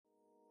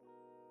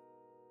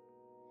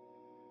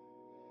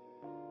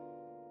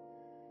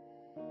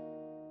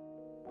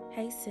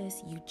Hey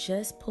sis, you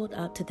just pulled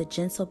up to the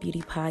Gentle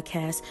Beauty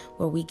podcast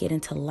where we get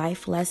into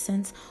life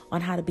lessons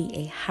on how to be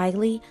a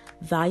highly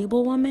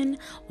valuable woman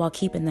while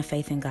keeping the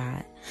faith in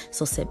God.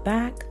 So sit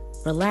back,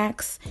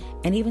 relax,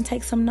 and even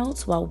take some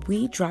notes while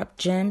we drop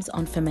gems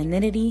on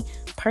femininity,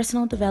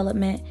 personal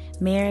development,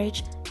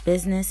 marriage,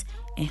 business,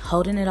 and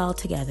holding it all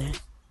together.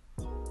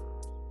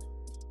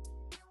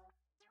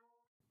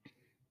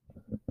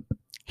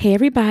 Hey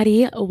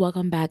everybody,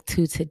 welcome back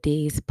to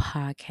today's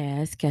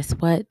podcast. Guess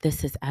what?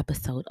 This is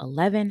episode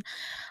 11.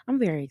 I'm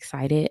very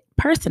excited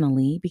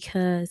personally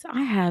because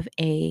I have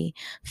a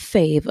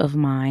fave of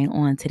mine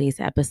on today's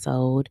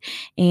episode,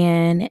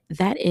 and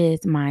that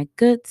is my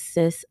good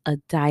sis,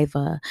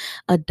 Aydee.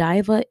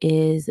 Aydee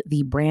is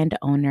the brand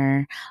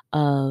owner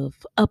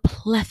of a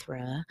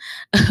plethora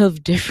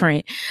of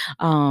different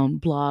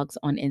blogs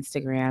on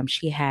Instagram.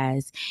 She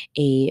has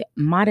a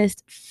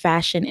modest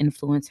fashion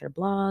influencer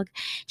blog.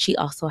 She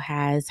also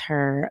has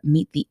her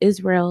Meet the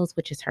Israels,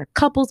 which is her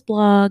couples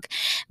blog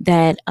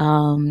that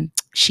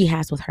she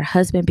has with her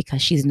husband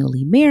because she's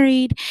newly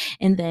married.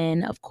 And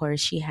then, of course,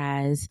 she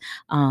has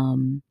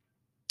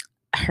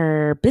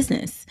her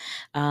business,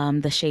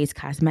 the Shades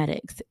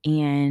Cosmetics.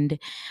 And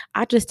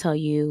I just tell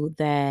you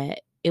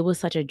that it was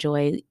such a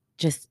joy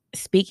just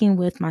speaking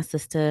with my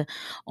sister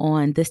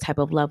on this type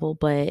of level.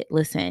 But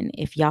listen,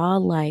 if y'all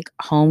like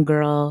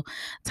homegirl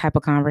type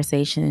of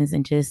conversations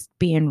and just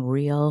being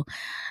real,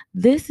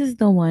 this is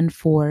the one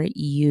for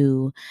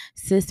you.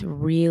 Sis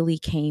really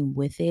came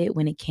with it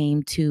when it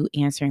came to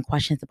answering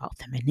questions about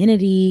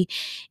femininity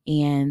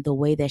and the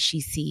way that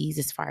she sees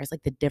as far as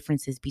like the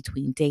differences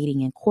between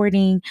dating and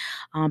courting,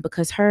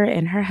 because her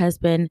and her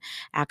husband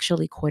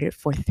actually courted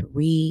for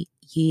 3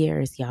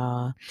 years,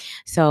 y'all.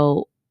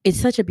 So it's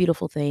such a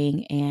beautiful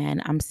thing,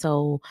 and I'm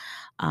so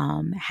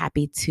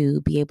happy to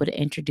be able to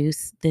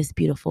introduce this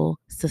beautiful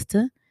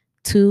sister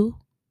to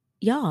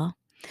y'all.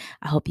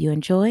 I hope you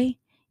enjoy,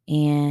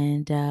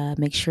 and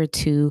make sure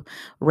to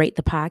rate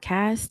the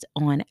podcast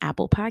on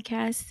Apple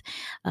Podcasts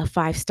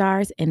 5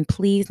 stars, and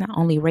please not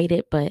only rate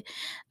it, but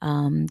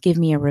give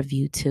me a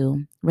review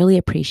too. Really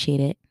appreciate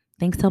it.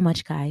 Thanks so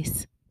much,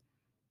 guys.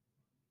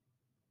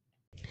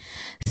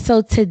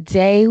 So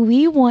today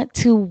we want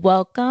to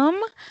welcome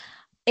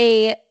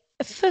a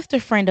sister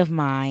friend of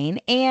mine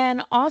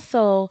and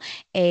also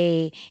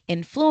a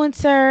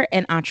influencer,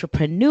 an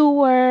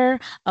entrepreneur,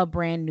 a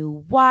brand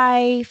new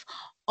wife,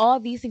 all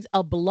these things,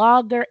 a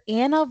blogger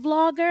and a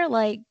vlogger.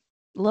 Like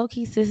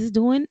low-key sis is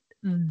doing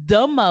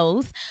the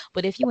most,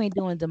 but if you ain't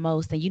doing the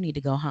most, then you need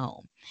to go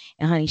home.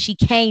 And honey, she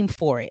came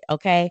for it,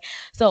 okay?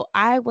 So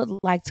I would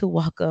like to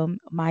welcome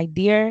my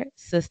dear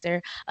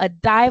sister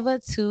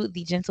Aydee to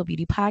the Gentle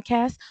Beauty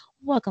podcast.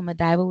 Welcome,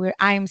 Aydee.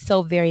 I am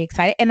so very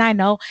excited. And I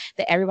know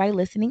that everybody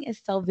listening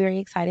is so very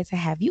excited to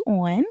have you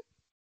on.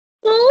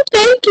 Oh,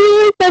 thank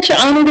you. Such an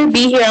honor to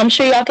be here. I'm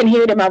sure y'all can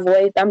hear it in my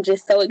voice. I'm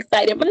just so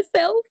excited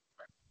myself.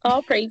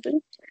 All praises.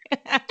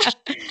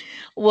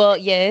 Well,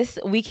 yes,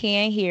 we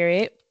can hear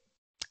it.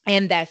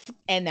 And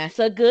that's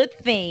a good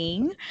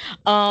thing.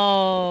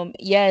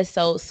 Yeah,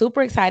 so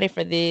super excited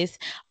for this.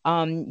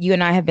 You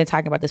and I have been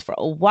talking about this for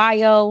a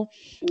while.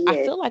 I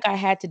Yes. feel like I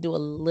had to do a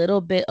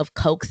little bit of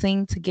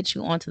coaxing to get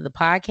you onto the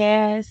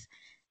podcast.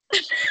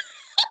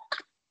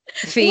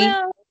 See?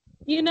 Well,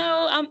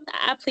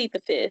 I plead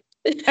the fifth.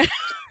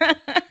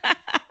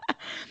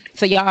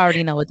 So y'all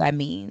already know what that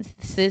means.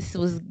 Sis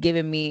was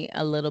giving me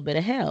a little bit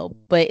of help,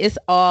 but it's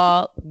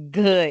all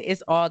good.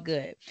 It's all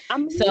good.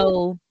 I'm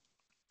So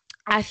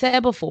I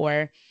said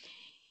before,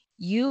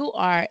 you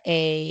are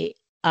a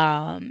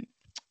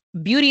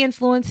beauty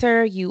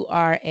influencer. You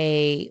are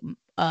a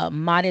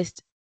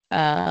modest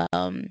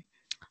fashion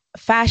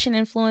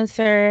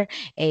influencer,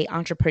 a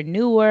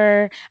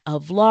entrepreneur, a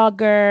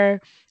vlogger,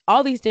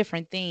 all these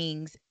different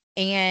things.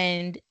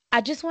 And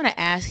I just want to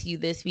ask you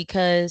this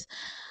because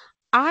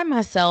I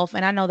myself,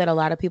 and I know that a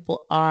lot of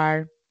people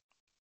are,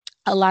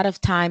 a lot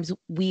of times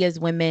we as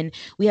women,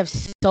 we have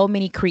so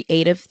many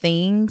creative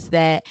things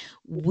that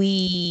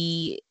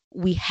we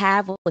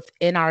have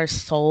within our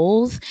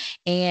souls,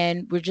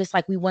 and we're just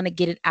like we want to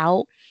get it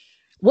out.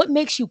 What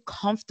makes you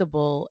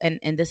comfortable? And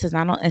this is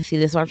not, and see,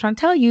 this is what I'm trying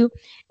to tell you.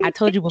 I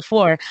told you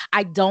before,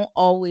 I don't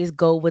always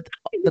go with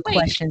the wait.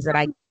 questions that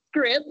I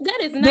Script. That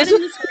is not this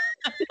in the script.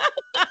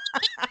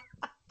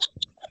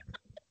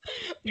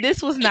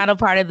 this was not a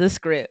part of the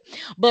script.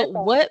 But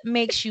what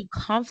makes you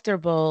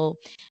comfortable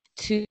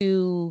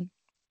to,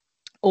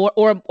 or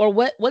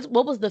what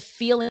was the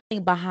feeling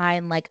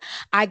behind, like,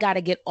 I got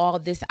to get all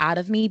this out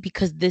of me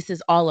because this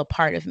is all a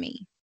part of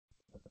me?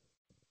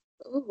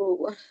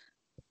 Ooh,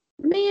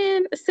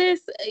 man, sis.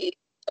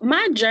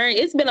 My journey.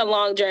 It's been a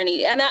long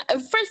journey, and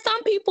for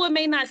some people it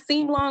may not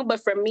seem long,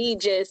 but for me,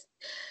 just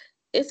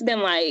it's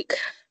been like.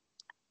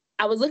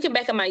 I was looking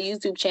back at my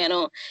YouTube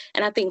channel,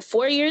 and I think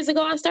 4 years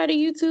ago I started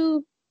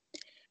YouTube.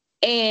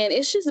 And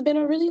it's just been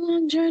a really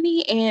long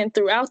journey. And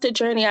throughout the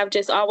journey, I've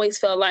just always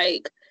felt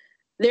like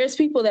there's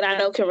people that I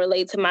know can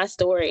relate to my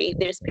story.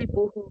 There's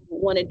people who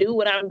want to do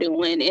what I'm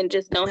doing and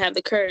just don't have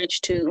the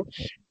courage to.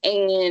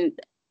 And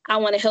I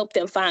want to help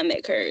them find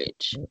that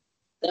courage.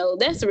 So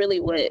that's really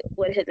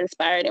what has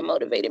inspired and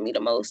motivated me the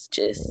most.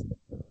 Just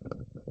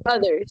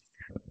others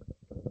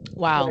more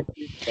Wow. than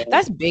anything.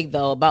 That's big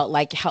though, about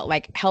like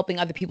helping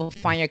other people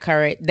find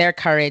their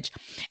courage,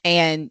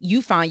 and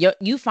you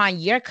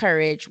find your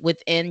courage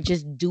within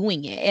just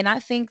doing it. And I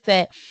think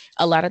that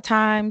a lot of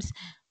times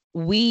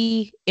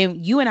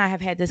and you and I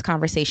have had this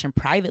conversation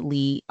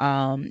privately,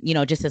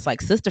 just as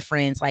like sister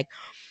friends, like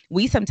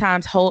we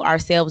sometimes hold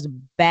ourselves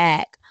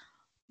back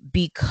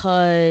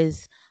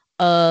because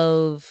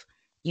of,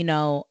 you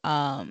know,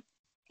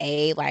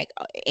 A, like,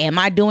 am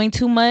I doing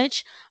too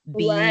much?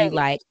 B, Right.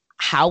 like,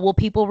 how will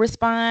people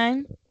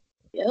respond?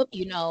 Yep.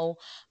 You know,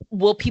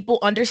 will people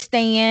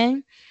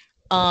understand?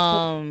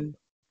 Um,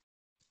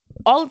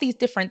 all of these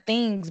different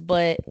things,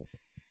 but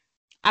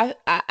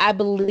I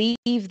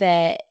believe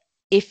that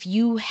if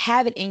you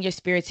have it in your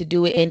spirit to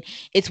do it and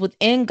it's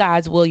within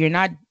God's will, you're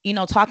not,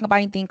 talking about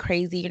anything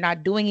crazy, you're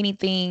not doing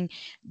anything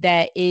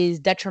that is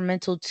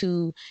detrimental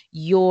to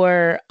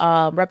your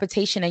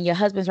reputation and your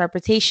husband's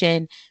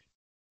reputation,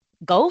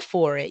 go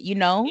for it,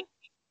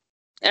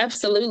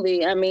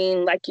 Absolutely. I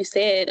mean, like you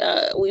said,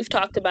 we've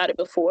talked about it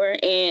before,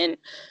 and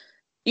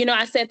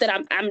I said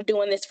that I'm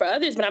doing this for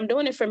others, but I'm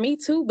doing it for me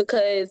too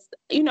because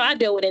I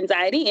deal with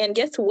anxiety, and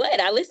guess what?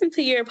 I listened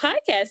to your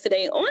podcast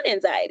today on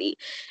anxiety,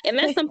 and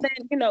that's something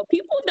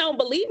people don't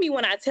believe me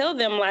when I tell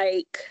them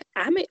like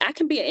I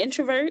can be an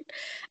introvert,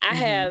 I Mm-hmm.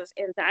 have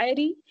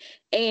anxiety,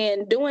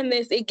 and doing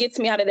this it gets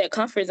me out of that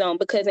comfort zone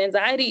because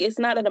anxiety is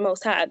not of the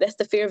Most High. That's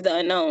the fear of the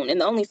unknown,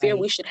 and the only fear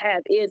Right. we should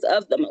have is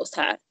of the Most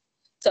High.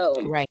 So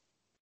Right.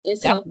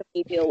 it's That helping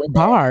me deal with that.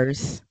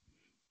 bars.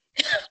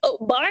 Oh,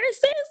 bars,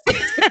 sis.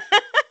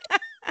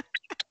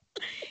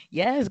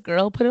 Yes,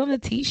 girl, put it on a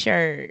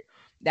t-shirt.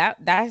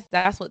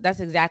 That's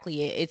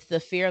exactly it. It's the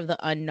fear of the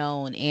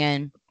unknown.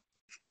 And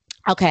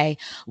okay,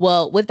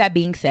 well, with that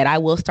being said, I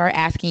will start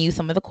asking you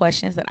some of the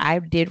questions that I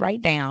did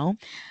write down.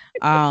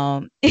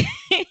 Um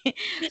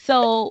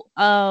so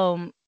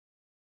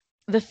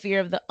the fear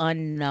of the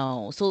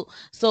unknown. So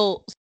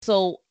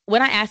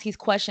when I ask these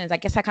questions, I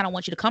guess I kind of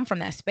want you to come from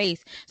that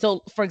space.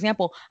 So for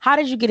example, how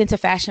did you get into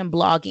fashion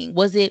blogging?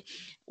 Was it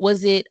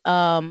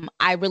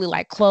I really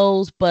like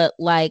clothes, but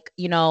like,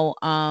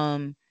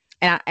 and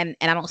I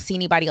don't see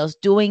anybody else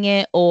doing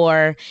it,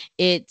 or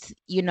it's,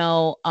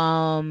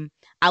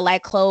 I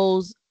like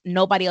clothes,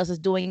 nobody else is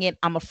doing it,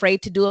 I'm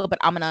afraid to do it, but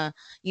I'm gonna,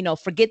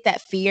 forget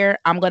that fear,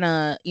 I'm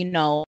gonna,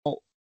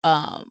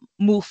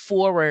 move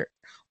forward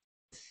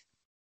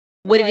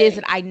what it is Right.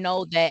 that I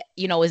know that,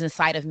 is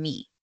inside of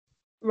me.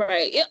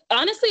 Right. Yeah,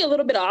 honestly, a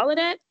little bit of all of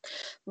that.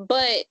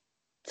 But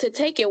to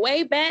take it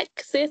way back,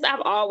 sis, I've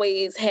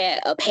always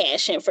had a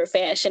passion for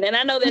fashion. And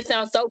I know that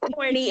sounds so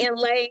corny and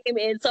lame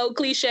and so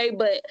cliche,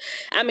 but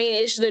I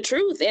mean, it's the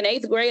truth. In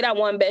eighth grade, I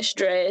won best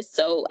dress.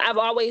 So I've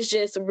always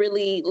just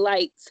really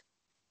liked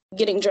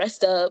getting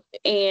dressed up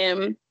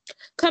and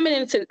coming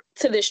into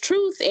this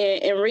truth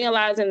and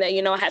realizing that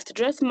I have to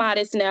dress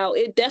modest now.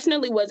 It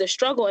definitely was a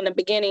struggle in the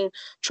beginning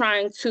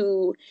trying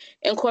to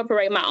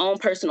incorporate my own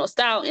personal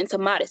style into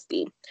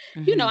modesty.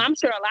 Mhm. I'm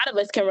sure a lot of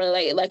us can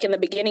relate. Like in the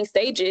beginning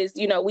stages,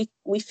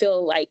 we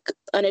feel like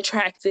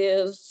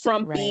unattractive, Right.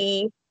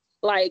 frumpy,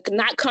 like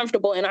not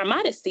comfortable in our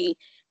modesty.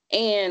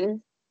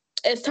 And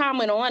as time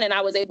went on and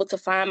I was able to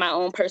find my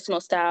own personal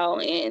style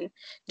and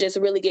just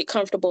really get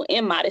comfortable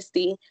in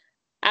modesty,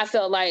 I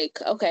felt like,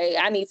 okay,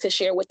 I need to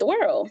share with the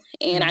world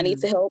and I need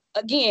to Mhm. help,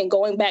 again,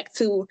 going back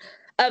to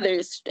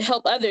others,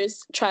 help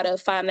others try to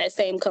find that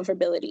same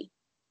comfortability.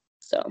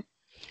 So,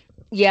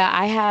 Yeah,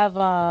 I have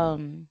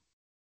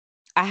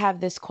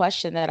this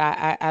question that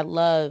I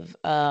love,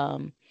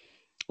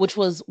 which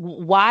was,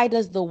 why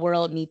does the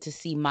world need to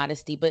see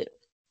modesty? But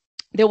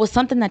there was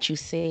something that you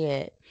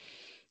said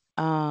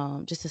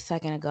just a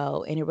second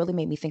ago, and it really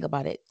made me think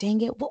about it. Dang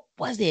it, what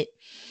was it?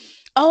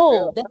 Oh,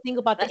 girl, that thing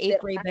about I the eighth said,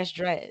 grade best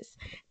dress.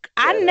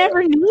 I girl,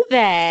 never knew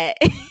that.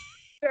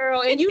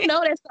 girl, and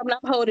that's something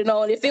I'm holding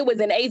on. If it was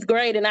in eighth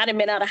grade and I'd have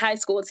been out of high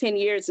school 10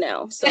 years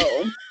now.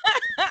 So,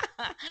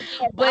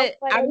 yes, I But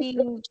want I eighth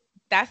grade mean,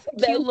 that's a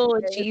cute best little dress.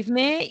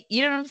 achievement.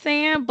 You know what I'm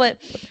saying?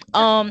 But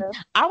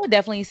I would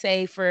definitely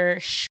say for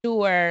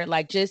sure,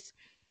 like, just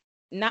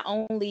not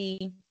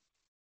only,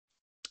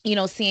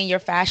 seeing your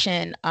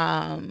fashion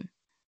on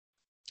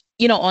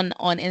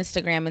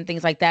Instagram and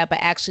things like that, but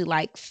actually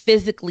like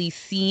physically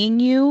seeing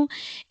you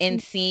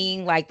and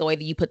seeing like the way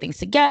that you put things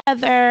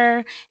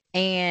together,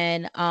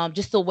 and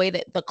just the way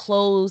that the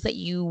clothes that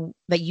you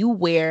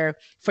wear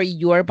for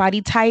your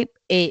body type,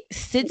 it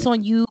sits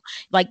on you.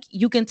 Like,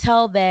 you can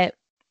tell that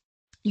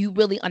you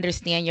really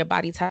understand your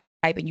body type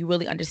and you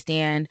really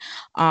understand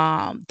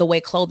the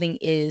way clothing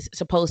is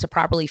supposed to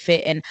properly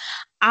fit. And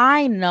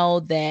I know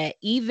that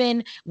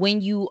even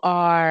when you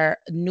are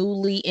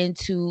newly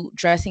into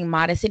dressing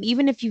modest, and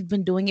even if you've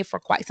been doing it for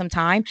quite some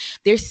time,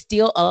 there's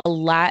still a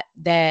lot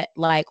that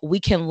like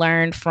we can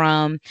learn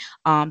from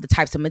the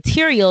types of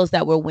materials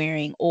that we're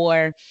wearing,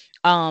 or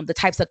the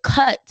types of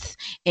cuts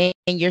in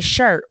your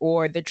shirt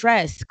or the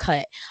dress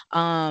cut.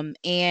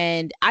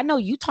 And I know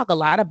you talk a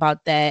lot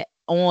about that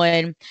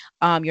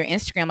on your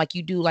Instagram, like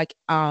you do like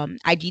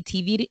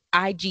IGTV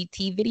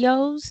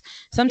videos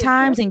Yes,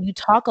 ma'am. sometimes, and you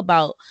talk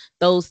about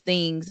those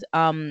things.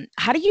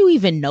 How do you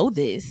even know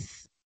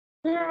this?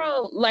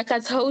 Girl, like I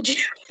told you,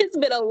 it's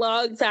been a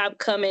long time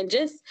coming.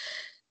 Just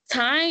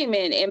time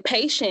and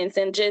patience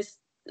and just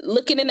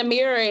looking in the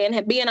mirror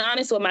and being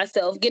honest with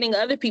myself, getting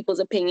other people's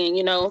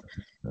opinion,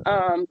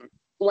 Um,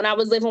 when I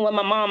was living with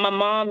my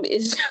mom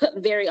is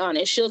very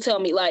honest. She'll tell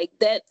me like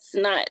that's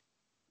not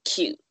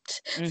cute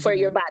for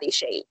your Mhm. body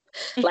shape.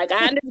 Like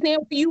I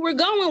understand where you were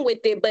going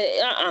with it, but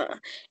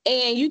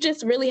and you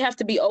just really have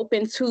to be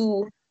open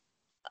to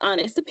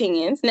honest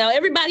opinions. Now,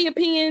 everybody's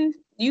opinion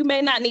you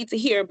may not need to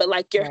hear, but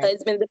like your Right.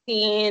 husband's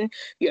opinion,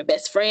 your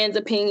best friend's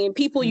opinion,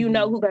 people you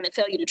know Mhm. who are going to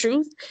tell you the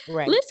truth,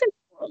 Right. listen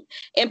to them.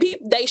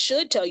 And they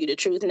should tell you the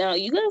truth. Now,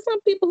 you got some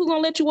people who going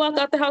to let you walk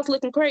out the house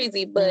looking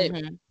crazy, but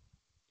Mhm.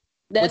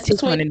 With that's tissue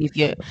between underneath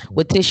your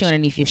with tissue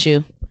underneath your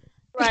shoe.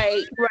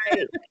 right.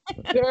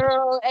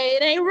 Girl,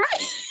 it ain't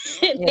right.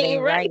 It It ain't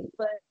ain't right, right.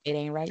 but It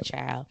ain't right,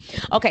 child.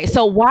 Okay,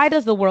 so why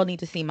does the world need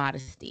to see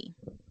modesty?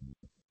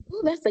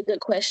 ooh, that's a good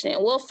question.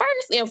 Well,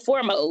 first and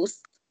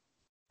foremost,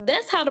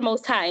 that's how the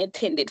Most High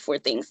intended for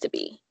things to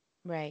be.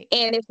 Right.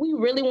 And if we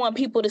really want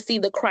people to see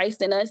the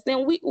Christ in us,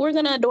 then we're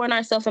going to adorn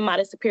ourselves in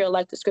modest apparel,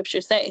 like the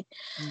scriptures say.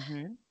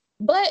 Mhm.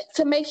 But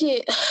to make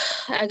it,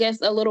 I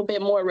guess, a little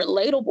bit more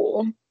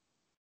relatable,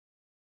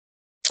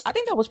 I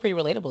think that was pretty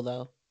relatable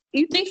though.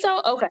 you think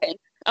so? Okay.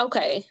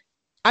 Okay.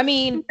 I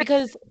mean,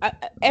 because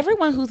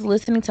everyone who's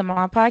listening to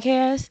my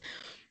podcast,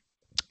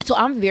 so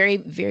I'm very,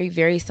 very,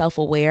 very self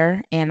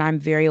aware, and I'm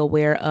very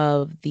aware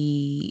of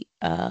the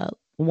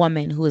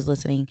woman who is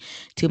listening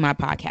to my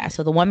podcast.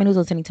 So the woman who's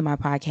listening to my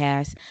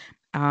podcast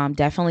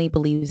definitely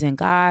believes in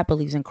God,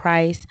 believes in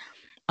Christ,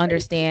 Right.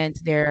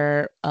 understands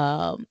their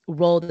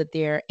role that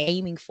they're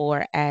aiming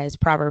for as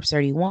Proverbs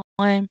 31.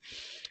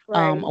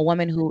 Right. A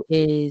woman who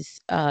is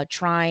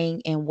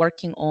trying and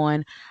working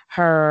on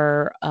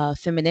her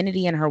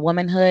femininity and her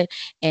womanhood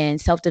and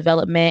self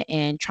development,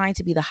 and trying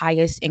to be the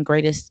highest and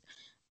greatest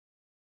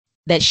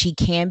that she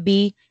can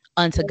be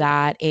unto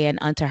God and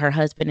unto her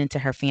husband and to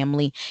her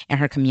family and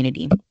her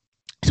community.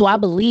 So I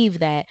believe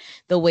that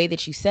the way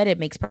that you said it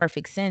makes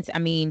perfect sense. I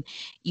mean,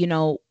 you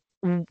know,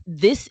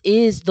 this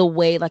is the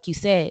way, like you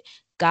said,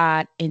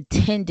 God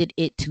intended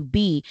it to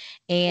be.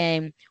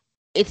 And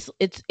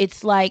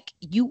it's like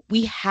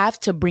we have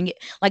to bring it,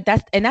 like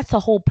that's the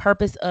whole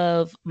purpose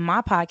of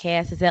my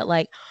podcast, is that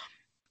like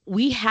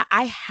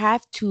I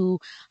have to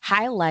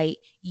highlight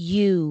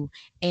you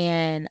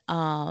and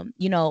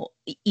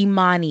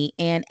Imani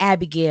and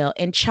Abigail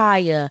and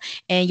Chaya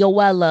and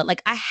Yoella.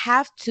 Like I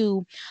have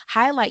to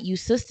highlight you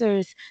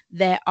sisters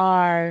that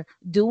are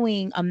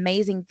doing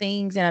amazing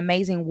things and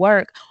amazing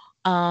work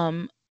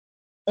um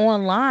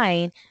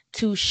online,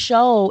 to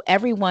show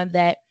everyone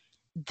that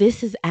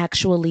this is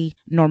actually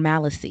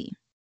normalcy.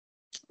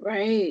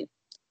 Right.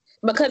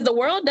 Because the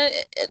world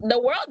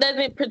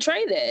doesn't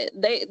portray that.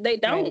 They Right.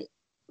 don't.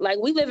 Like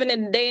we living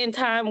in a day and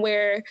time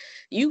where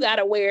you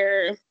gotta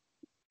wear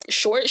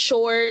short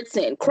shorts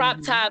and crop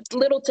Hmm. tops,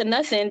 little to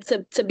nothing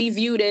to be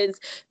viewed as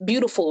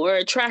beautiful or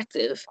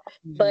attractive.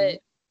 Hmm. But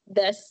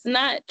that's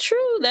not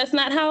true. That's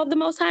not how the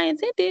Most High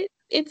intended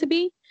it to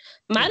be.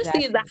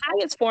 Modesty is the Exactly.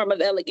 highest form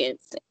of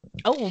elegance.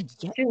 Oh,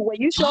 yeah. Shoot,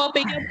 when you show up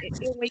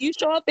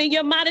in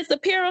your modest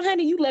apparel,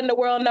 honey, you letting the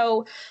world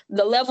know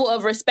the level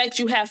of respect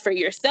you have for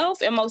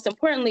yourself and most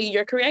importantly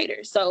your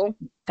creator. So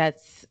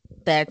That's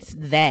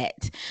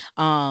that.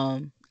 I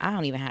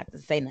don't even have to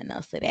say nothing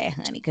else to that,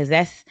 honey, because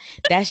that's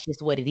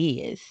just what it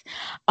is.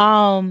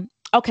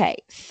 Okay,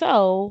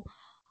 so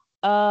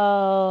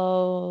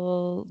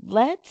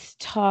let's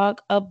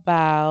talk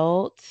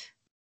about,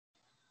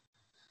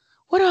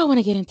 what do I want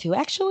to get into?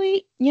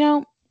 Actually,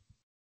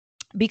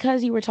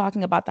 because you were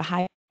talking about the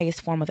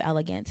highest form of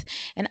elegance,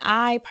 and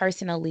I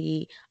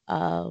personally,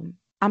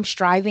 I'm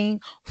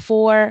striving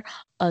for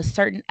a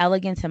certain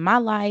elegance in my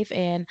life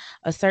and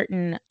a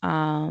certain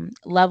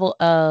level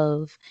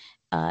of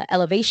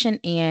elevation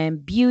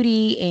and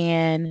beauty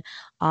and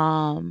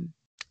girl,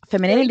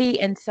 femininity.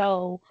 And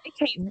so they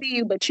can't see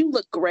you, but you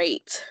look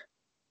great.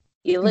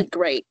 You look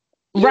great.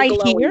 You're right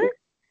here, glowing.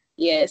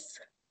 Yes.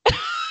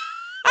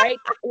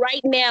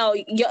 Right now,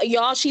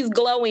 y'all, she's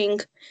glowing.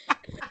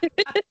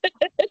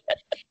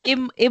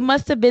 it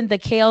must have been the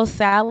kale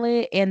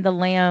salad and the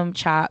lamb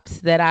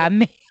chops that I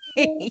made.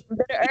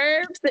 The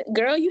herbs,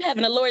 girl, you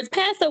having a Lord's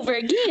Passover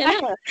again,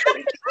 huh?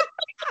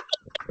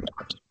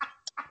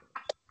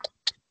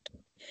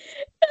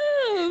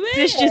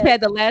 Sis Oh just man.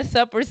 had the Last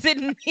Supper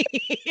sitting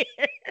here.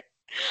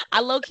 I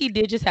low key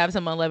did just have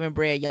some unleavened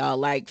bread, y'all.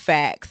 Like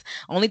facts.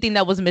 Only thing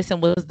that was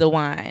missing was the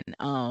wine.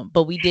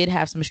 But we did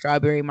have some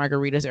strawberry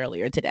margaritas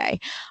earlier today.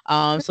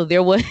 So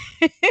there was.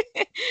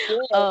 Yeah.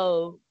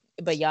 Oh,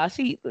 but y'all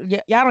see,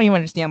 y'all don't even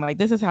understand. Like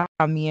this is how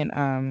me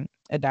and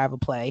Adiva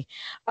play.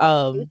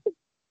 Um,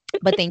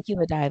 but thank you,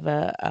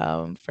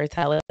 Adiva, for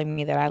telling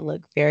me that I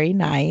look very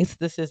nice.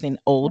 This is an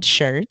old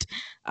shirt,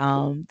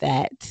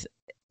 that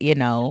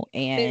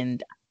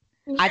and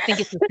I think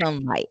it's the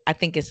sunlight. I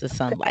think it's the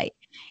sunlight.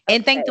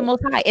 And thank the Okay.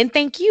 Most High, and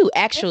thank you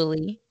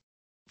actually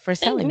for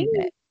Thank telling me. me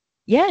that.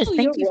 Yes, Oh,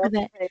 thank you're you for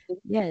that. welcome.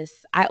 Yes,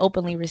 I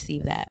openly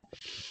receive that.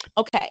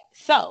 Okay,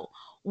 so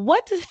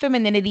what does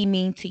femininity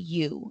mean to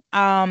you?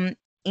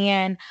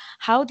 And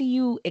how do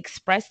you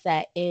express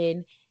that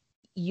in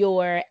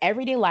your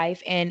everyday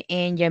life and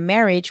in your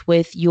marriage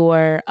with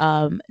your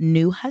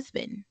new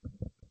husband?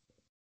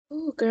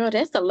 Oh, girl,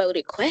 that's a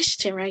loaded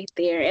question right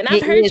there. And I've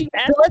It heard is. you So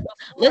ask it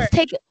let's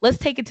before.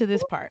 take it to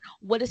this part.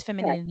 What does Okay.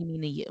 femininity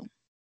mean to you?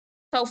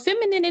 So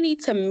femininity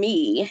to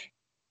me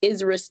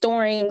is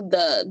restoring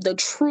the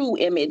true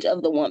image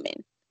of the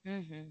woman.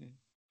 Mhm.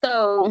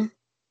 So,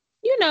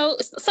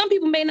 some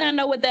people may not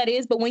know what that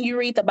is, but when you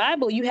read the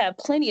Bible, you have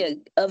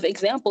plenty of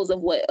examples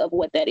of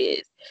what that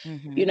is.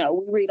 Mhm.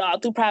 We read all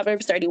through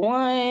Proverbs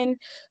 31.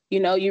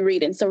 You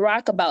read in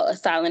Sirach about a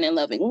silent and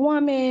loving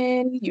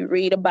woman. You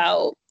read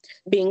about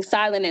being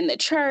silent in the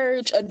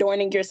church,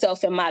 adorning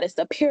yourself in modest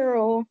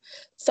apparel.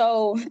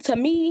 So to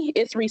me,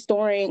 it's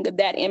restoring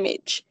that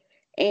image.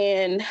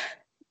 And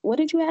what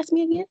did you ask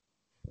me again?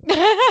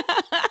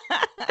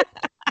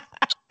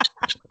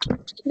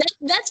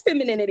 That's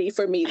femininity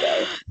for me,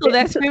 though. So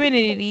that's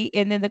femininity,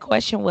 and then the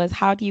question was,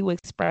 how do you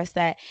express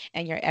that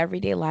in your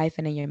everyday life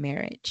and in your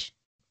marriage?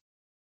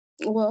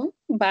 Well,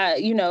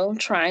 by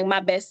trying my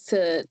best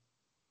to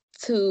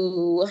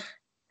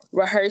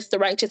rehearse the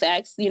righteous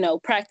acts,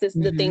 practice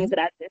the things Mhm. that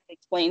I just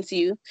explained to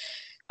you.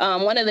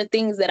 One of the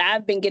things that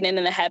I've been getting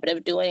in the habit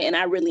of doing and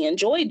I really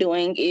enjoy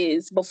doing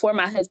is before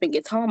my husband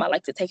gets home, I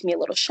like to take me a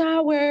little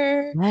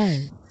shower.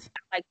 Yes.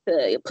 I like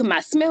to put my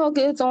smell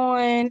goods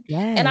on.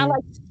 And I Yes.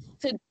 like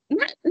to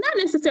not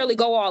necessarily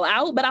go all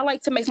out, but I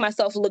like to make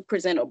myself look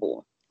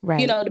presentable.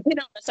 Right. Depending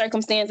on the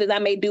circumstances, I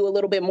may do a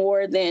little bit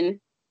more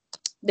than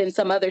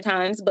some other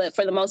times. But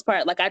for the most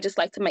part, like I just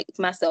like to make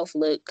myself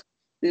look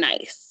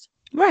nice.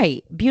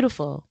 Right.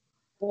 Beautiful.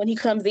 When he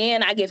comes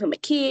in, I give him a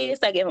kiss,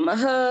 I give him a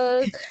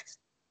hug,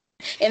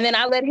 and then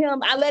I let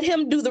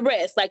him do the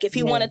rest. Like if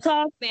he want to Yes.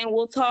 talk, then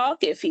we'll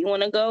talk. If he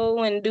want to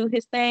go and do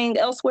his thing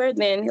elsewhere,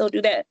 then he'll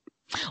do that.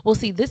 Well,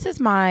 see, this is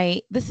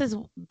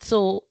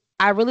so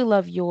I really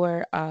love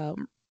your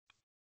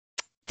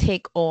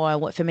take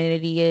on what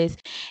femininity is,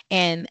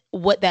 and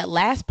what that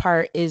last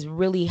part is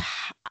really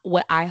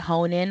what I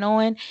hone in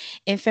on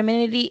in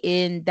femininity,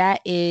 and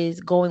that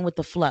is going with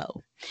the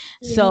flow.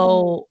 Yeah.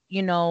 So,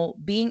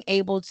 being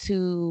able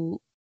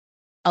to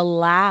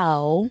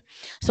allow.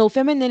 So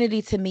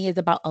femininity to me is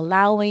about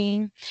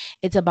allowing,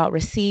 it's about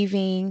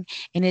receiving,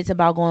 and it's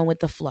about going with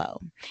the flow.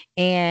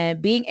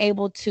 And being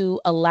able to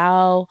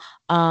allow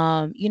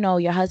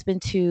your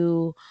husband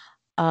to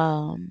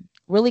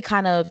really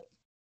kind of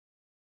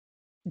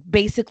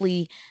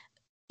basically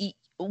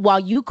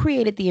while you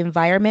created the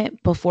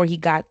environment before he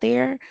got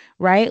there,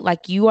 right?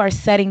 Like you are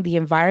setting the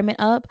environment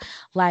up,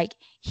 like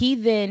he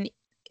then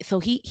so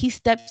he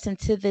steps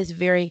into this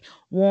very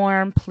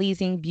warm,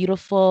 pleasing,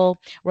 beautiful,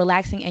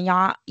 relaxing, and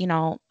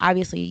y'all,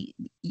 obviously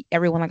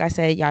everyone, like I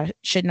said, y'all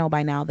should know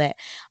by now that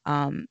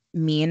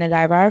me and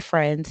Adiva are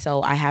friends.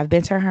 So I have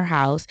been to her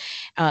house,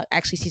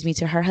 actually, excuse me,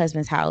 to her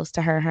husband's house,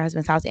 to her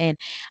husband's house, and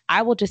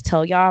I will just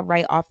tell y'all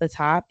right off the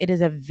top, it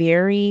is a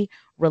very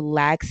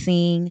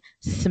relaxing,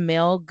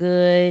 smell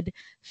good,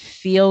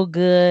 feel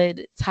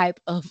good type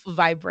of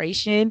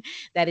vibration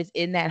that is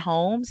in that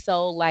home.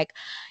 So, like,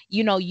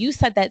 you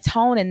set that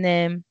tone, and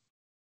then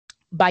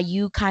by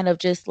you kind of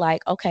just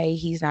like, okay,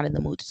 he's not in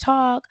the mood to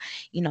talk,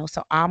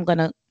 so I'm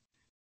gonna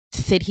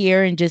sit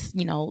here and just,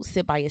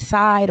 sit by his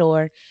side,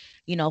 or,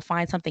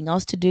 find something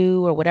else to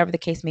do, or whatever the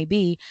case may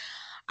be.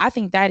 I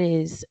think that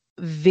is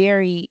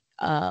very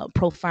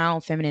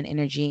profound feminine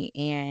energy,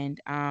 and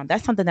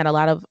that's something that a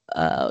lot of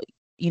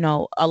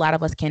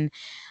us can.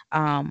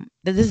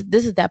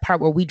 This is that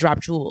part where we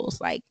drop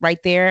jewels, like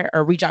right there,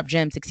 or we drop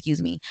gems.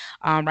 Excuse me,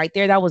 right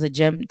there. That was a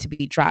gem to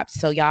be dropped.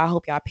 So y'all, I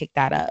hope y'all pick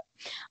that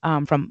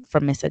up from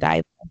Miss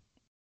Adive.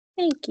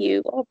 Thank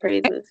you. All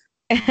praises.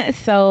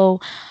 So,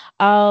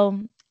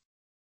 um,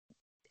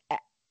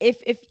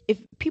 if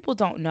people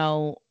don't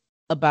know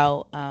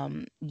about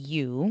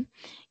you,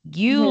 Mhm.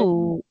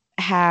 you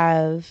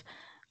have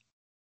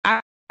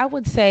I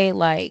would say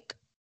like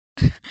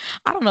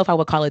I don't know if I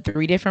would call it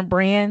three different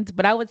brands,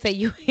 but I would say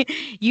you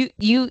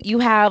you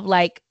have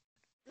like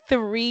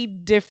three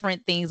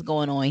different things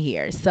going on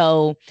here.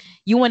 So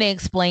you want to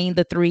explain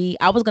the three?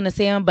 I was gonna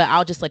say them, but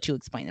I'll just let you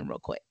explain them real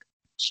quick.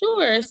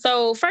 Sure.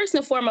 So first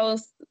and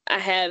foremost, I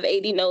have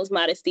Aydee Knows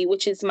Modesty,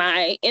 which is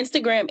my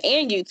Instagram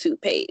and YouTube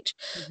page.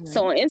 Hmm.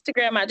 So on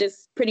Instagram, I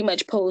just pretty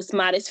much post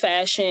modest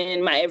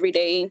fashion, my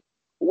everyday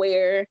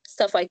wear,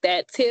 stuff like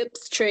that,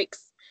 tips,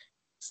 tricks,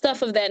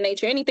 stuff of that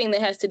nature, anything that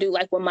has to do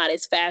like with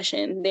modest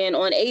fashion. Then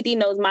on Aydee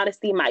Knows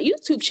Modesty, my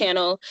YouTube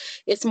channel,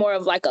 it's more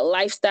of like a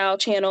lifestyle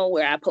channel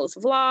where I post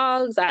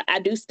vlogs. I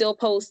do still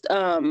post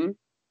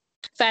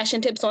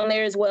fashion tips on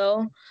there as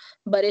well,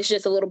 but it's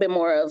just a little bit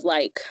more of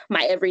like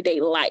my everyday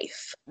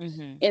life.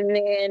 Hmm. And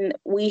then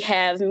we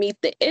have Meet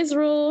the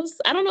Israels.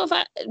 I don't know if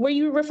I were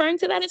you referring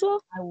to that as well?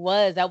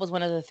 That was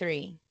one of the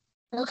three.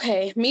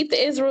 Okay, Meet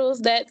the Israels.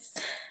 That's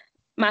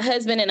my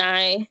husband and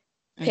I.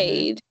 Mm-hmm.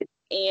 page,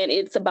 and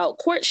it's about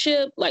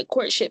courtship, like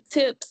courtship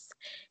tips,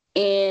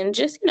 and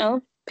just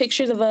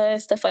pictures of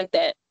us, stuff like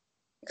that.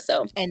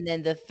 So, And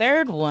then the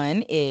third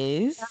one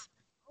is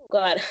oh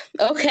God,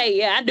 okay,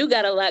 yeah, I do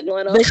got a lot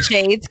going on. the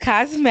Shades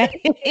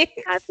Cosmetics.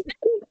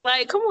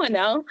 Like, come on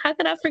now, how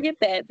could I forget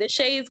that? The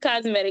Shades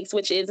Cosmetics,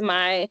 which is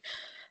my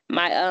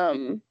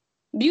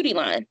beauty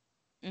line,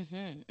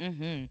 Mm-hmm.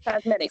 Mm-hmm.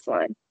 cosmetics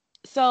line.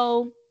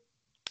 So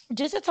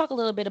just to talk a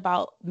little bit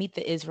about Meet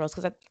the Israels,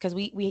 because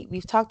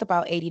we've talked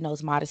about Aydee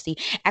knows modesty.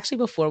 Actually,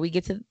 before we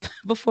get to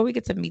before we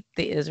get to Meet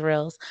the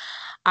Israels,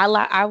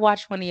 I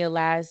watched one of your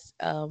last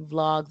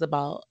vlogs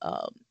about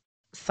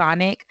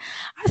Sonic.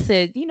 I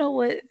said, you know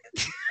what?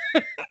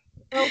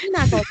 Well, we're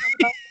not gonna talk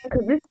about that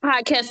because this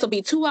podcast will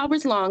be 2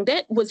 hours long.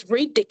 That was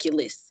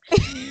ridiculous.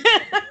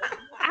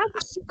 I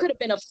wish you could have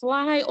been a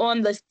fly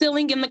on the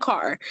ceiling in the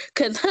car.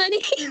 Cause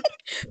honey,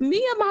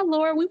 me and my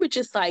Lord, we were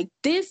just like,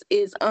 this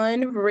is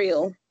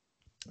unreal.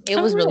 It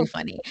was really Unreal.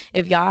 funny.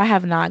 If y'all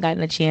have not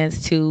gotten a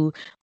chance to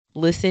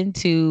listen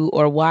to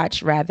or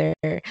watch rather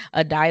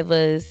a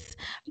Diva's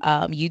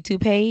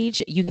YouTube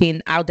page, you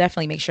can. I'll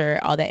definitely make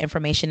sure all that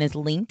information is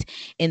linked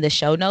in the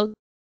show notes.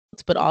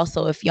 But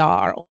also, if y'all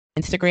are on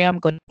Instagram,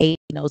 go to A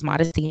Knows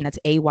Modesty, and that's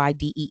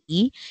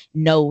AYDEE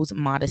Knows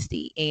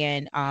Modesty.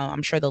 And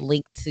I'm sure the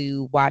link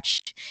to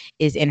watch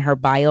is in her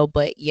bio.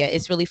 But yeah,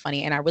 it's really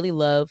funny, and I really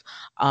love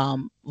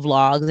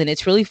vlogs, and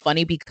it's really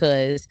funny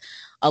because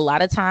a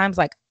lot of times,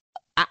 like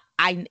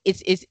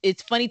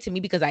it's funny to me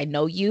because I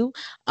know you.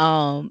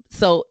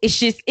 So it's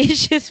just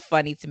it's just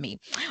funny to me.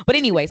 But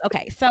anyways,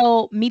 okay,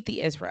 so Meet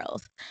the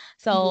Israels.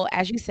 Mhm. So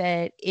as you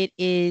said, it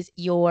is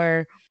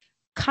your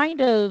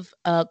kind of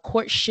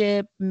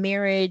courtship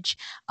marriage,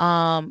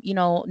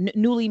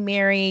 newly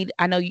married.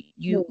 I know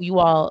you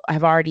all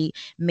have already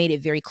made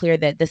it very clear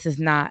that this is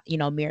not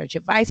marriage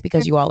advice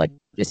because you all are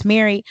just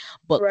married,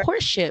 but Right.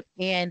 courtship.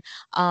 And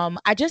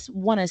I just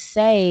want to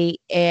say,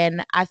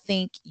 and I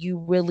think you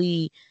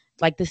really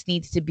like this this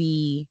needs to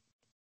be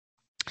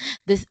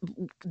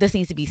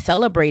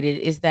celebrated,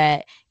 is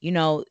that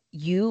you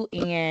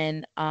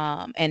and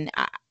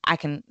I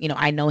can,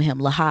 I know him,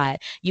 Lahad.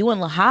 You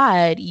and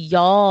Lahad,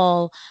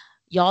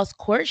 y'all's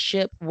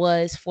courtship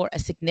was for a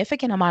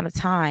significant amount of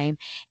time,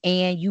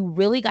 and you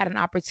really got an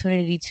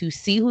opportunity to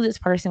see who this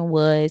person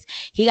was.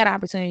 He got an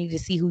opportunity to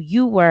see who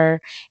you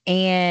were,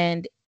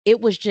 and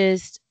it was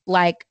just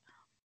like,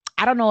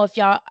 I don't know if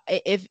y'all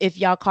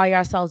call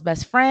yourselves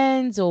best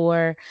friends,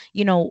 or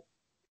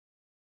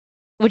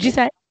would you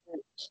say?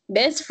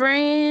 Best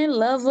friend,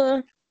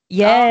 lover,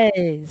 all,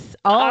 Yes,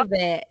 all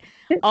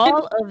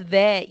all of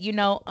that,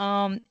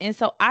 and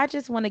so I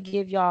just want to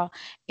give y'all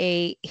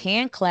a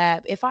hand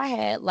clap. If I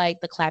had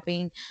like the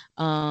clapping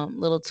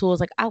little tools,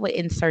 like I would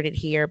insert it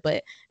here,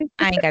 but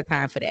I ain't got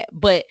time for that.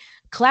 But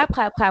clap,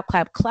 clap, clap,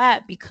 clap,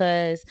 clap,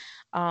 because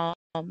um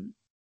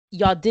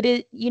y'all did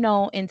it,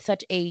 in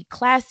such a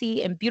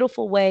classy and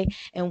beautiful way,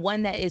 and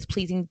one that is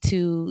pleasing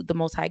to the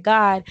Most High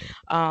God.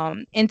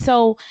 And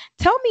so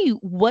tell me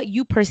what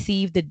you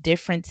perceive the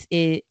difference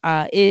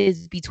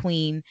is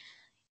between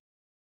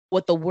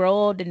what the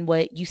world and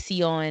what you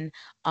see on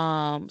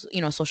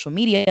social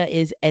media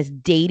is as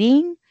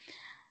dating,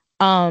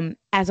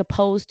 as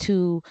opposed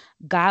to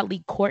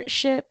godly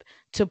courtship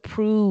to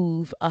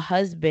prove a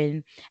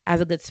husband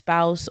as a good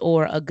spouse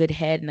or a good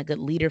head and a good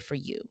leader for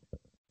you.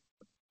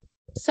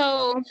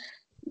 So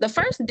the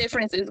first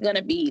difference is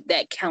gonna be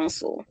that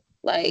counsel.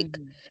 Like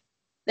Mhm.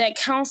 that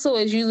counsel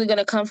is usually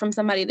gonna come from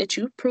somebody that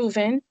you've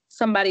proven,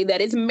 somebody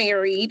that is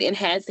married and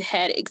has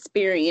had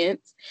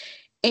experience.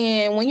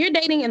 And when you're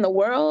dating in the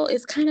world,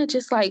 it's kind of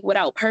just like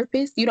without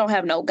purpose. You don't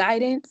have no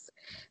guidance,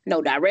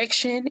 no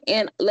direction.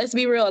 And let's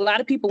be real, a lot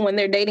of people, when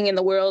they're dating in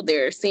the world,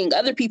 they're seeing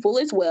other people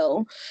as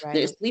well.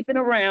 They're Right. sleeping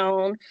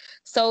around.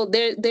 So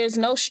there's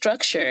no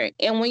structure.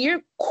 And when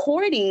you're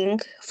courting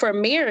for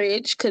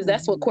marriage, because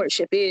that's what Mhm.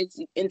 courtship is,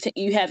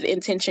 you have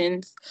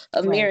intentions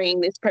of Right.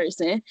 marrying this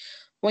person.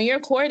 When you're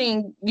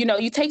courting,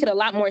 you take it a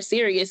lot more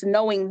serious,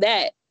 knowing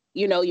that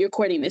you're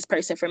courting this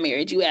person for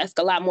marriage. You ask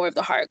a lot more of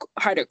the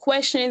harder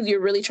questions. You're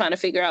really trying to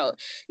figure out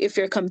if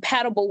you're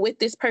compatible with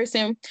this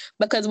person,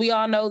 because we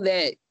all know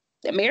that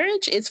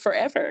marriage is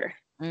forever,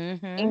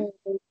 Mhm. and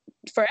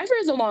forever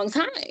is a long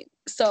time.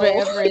 So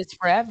Forever is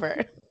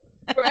forever.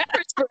 forever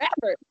is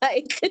forever.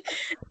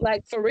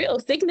 Like for real,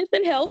 sickness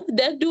and health,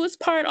 death do its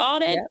part, Yep. all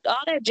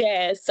that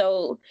jazz.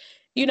 So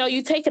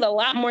you take it a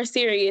lot more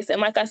serious.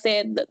 And like I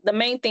said, the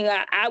main thing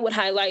I would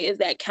highlight is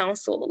that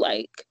counsel.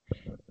 Like,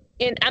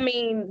 and I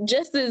mean,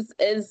 just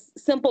as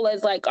simple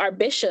as like our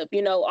bishop,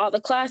 all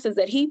the classes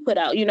that he put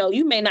out,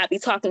 you may not be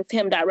talking to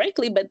him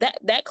directly, but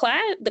that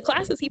class, the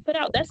classes he put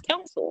out, that's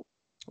counsel.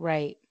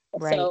 Right.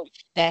 Right. So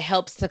That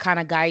helps to kind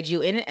of guide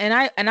you.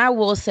 And I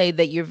will say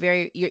that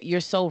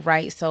you're so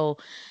right. So,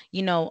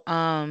 you know,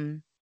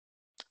 um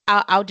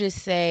I'll just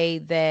say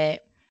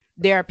that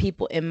there are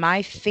people in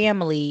my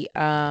family,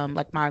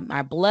 like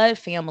my blood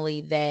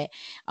family, that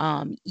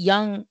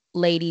young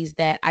ladies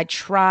that I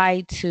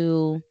try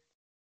to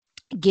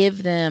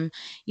give them,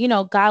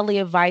 godly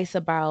advice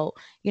about,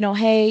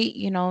 hey,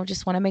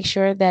 just want to make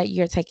sure that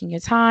you're taking your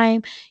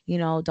time,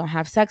 don't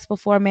have sex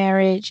before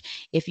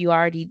marriage. If you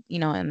already,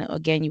 and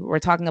again, we're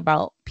talking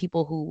about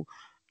people who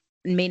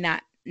may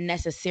not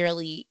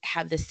necessarily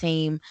have the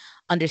same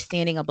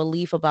understanding or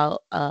belief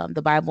about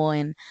the Bible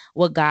and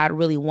what God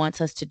really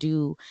wants us to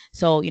do.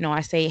 So,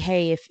 I say,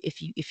 hey,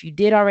 if you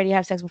did already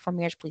have sex before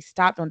marriage, please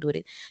stop. Don't do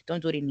it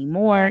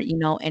anymore.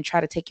 And try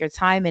to take your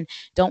time and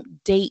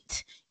don't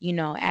date.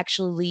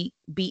 Actually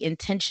be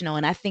intentional.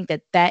 And I think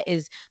that that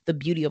is the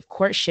beauty of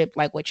courtship.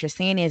 Like what you're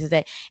saying is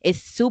that it's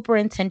super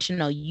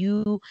intentional.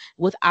 You,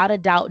 without a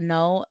doubt,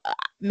 know.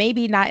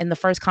 Maybe not in the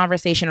first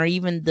conversation or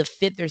even the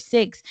fifth or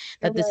sixth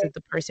that this is Right,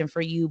 the person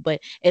for you,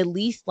 but at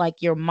least like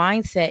your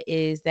mindset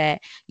is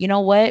that, you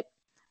know what,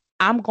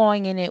 I'm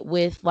going in it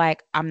with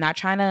like, I'm not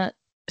trying to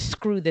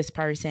screw this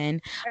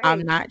person. I'm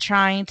right, not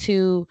trying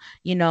to,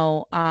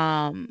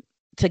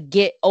 to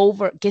get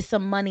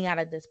some money out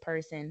of this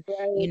person,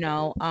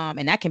 right,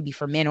 and that can be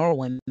for men or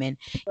women,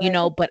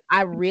 right, but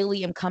I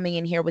really am coming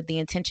in here with the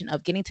intention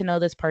of getting to know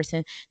this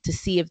person to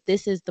see if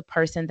this is the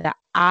person that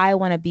I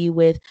want to be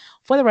with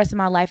for the rest of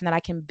my life and that I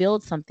can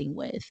build something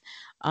with,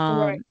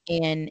 right.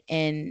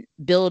 and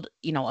build,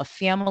 a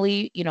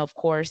family, of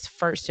course,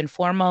 first and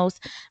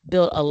foremost,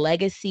 build a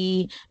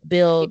legacy, Yeah,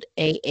 build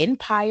a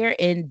empire,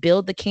 and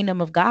build the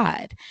kingdom of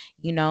God.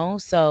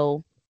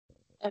 So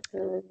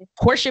absolutely.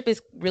 courtship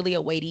is really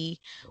a weighty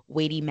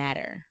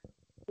matter.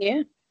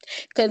 Yeah.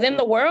 Because in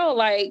the world,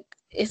 like,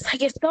 it's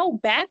like it's so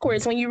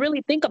backwards when you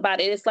really think about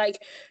it. It's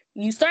like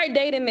you start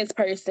dating this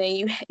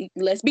person,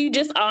 let's be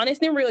just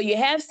honest and real. You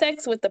have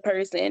sex with the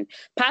person,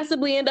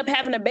 possibly end up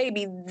having a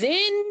baby,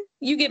 then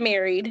you get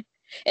married.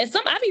 And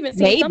I've even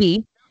seen some,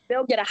 Maybe.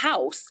 they'll get a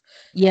house,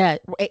 Yeah.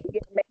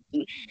 get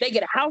married. They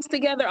get a house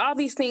together, all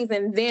these things,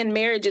 and then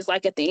marriage is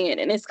like at the end.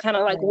 And it's kind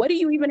of like, Right. what do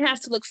you even have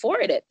to look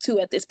forward to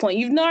at this point?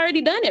 You've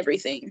already done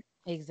everything.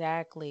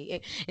 Exactly.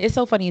 It's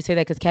so funny you say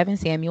that because Kevin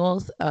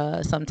Samuels,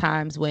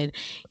 sometimes when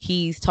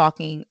he's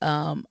talking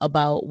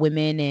about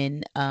women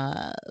and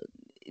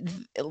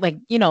like,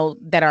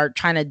 that are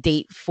trying to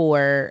date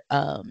for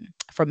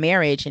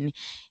marriage, and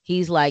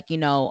he's like,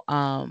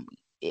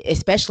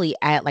 especially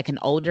at like an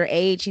older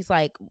age, he's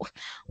like,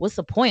 what's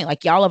the point?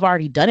 Like, y'all have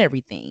already done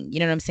everything. You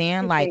know what I'm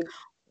saying? Like,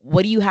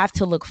 what do you have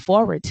to look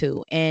forward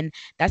to? And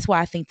that's why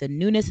I think the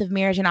newness of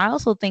marriage, and I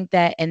also think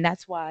that, and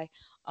that's why,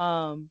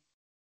 um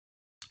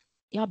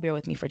y'all bear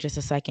with me for just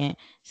a second.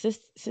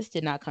 Sis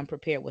did not come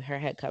prepared with her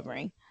head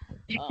covering.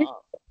 Uh,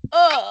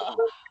 oh,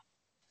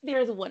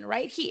 there's one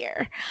right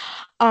here.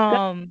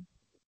 Um,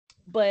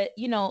 but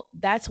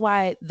that's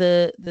why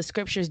the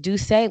scriptures do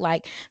say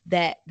like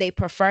that they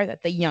prefer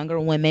that the younger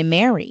women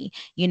marry,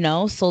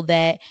 so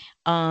that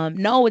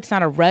no, it's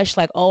not a rush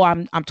like, oh,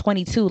 I'm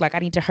 22, like I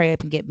need to hurry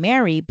up and get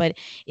married, but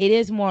it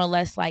is more or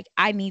less like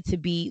I need to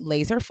be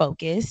laser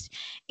focused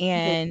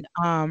and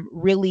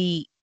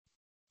really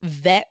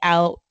vet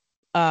out,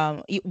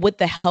 with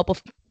the help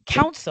of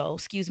counsel,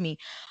 excuse me,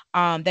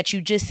 that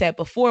you just said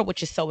before,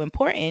 which is so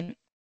important.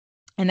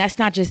 And that's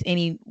not just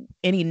any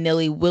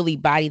nilly willy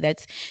body.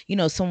 That's,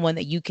 someone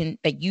that you can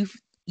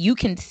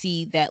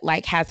see that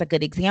like has a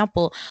good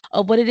example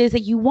of what it is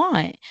that you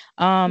want,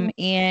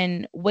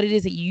 and what it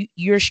is that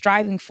you're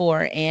striving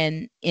for,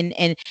 and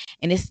it's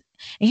and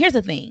here's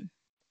the thing,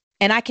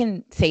 and I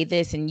can say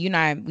this, and you and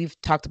I, we've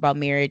talked about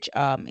marriage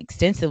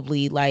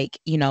extensively, like,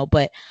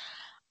 but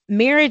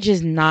marriage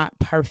is not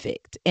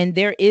perfect, and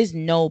there is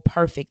no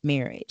perfect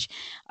marriage.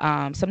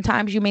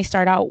 Sometimes you may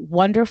start out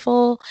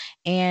wonderful,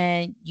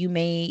 and you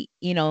may,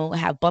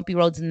 have bumpy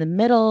roads in the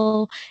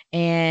middle,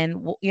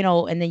 and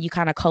and then you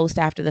kind of coast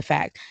after the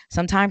fact.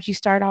 Sometimes you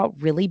start out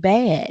really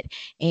bad,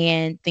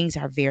 and things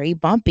are very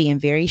bumpy and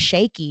very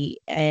shaky,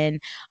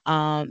 and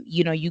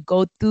you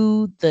go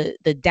through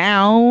the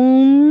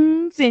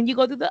downs and you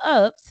go through the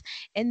ups,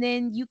 and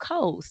then you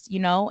coast,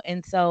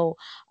 and so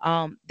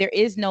there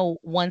is no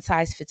one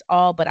size fits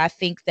all, but I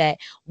think that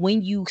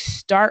when you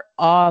start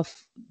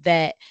off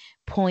that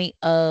point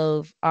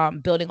of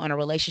building on a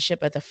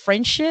relationship as a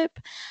friendship,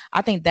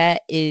 I think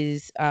that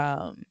is,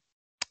 I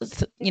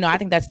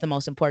think that's the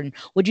most important.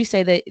 Would you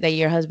say that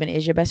your husband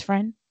is your best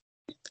friend?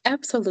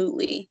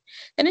 Absolutely.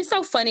 And it's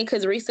so funny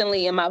because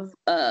recently in my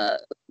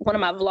one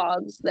of my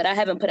vlogs that I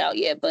haven't put out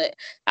yet, but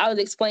I was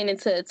explaining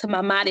to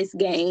my modest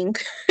gang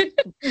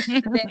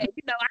that,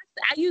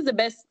 I use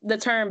the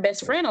term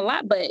best friend a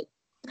lot, but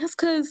that's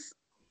because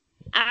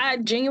I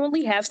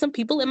genuinely have some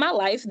people in my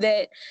life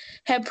that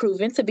have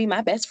proven to be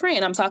my best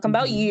friend. I'm talking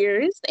about Mhm.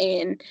 years.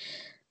 And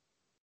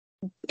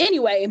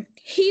anyway,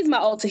 he's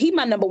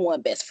my number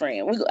one best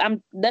friend.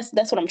 That's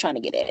what I'm trying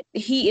to get at.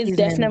 He is He's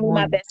number definitely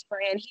my one. best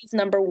friend. He's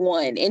number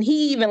one, and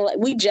he even like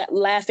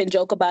laugh and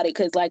joke about it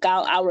because like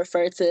I'll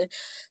refer to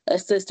a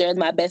sister as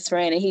my best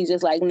friend, and he's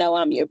just like, no,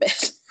 I'm your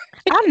best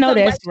friend. I know I'm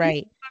that's like, you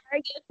right. are,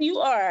 yes, you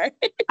are.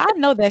 I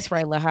know that's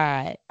right,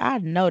 Lahad. I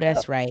know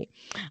that's right.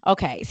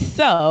 Okay,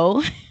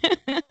 so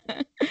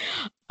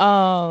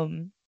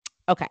um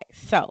okay,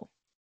 so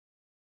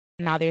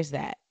now there's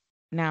that.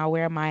 Now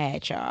where am I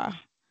at, y'all?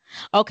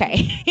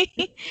 Okay.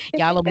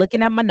 Y'all, I'm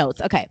looking at my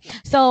notes. Okay.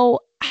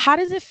 So, how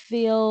does it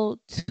feel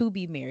to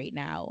be married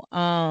now?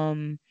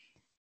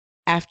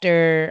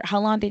 After how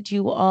long did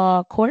you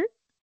court?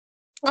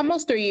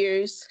 Almost 3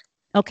 years.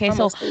 Okay,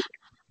 so Almost 3.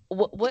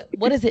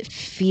 what does it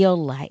feel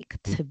like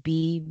to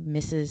be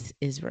Mrs.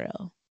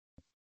 Israel?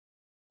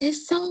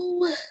 It's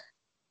so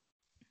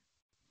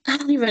I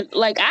don't even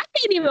like I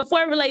can't even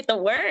formulate the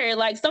word.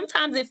 Like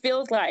sometimes it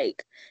feels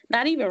like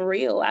not even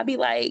real. I be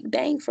like,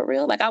 dang, for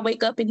real. Like I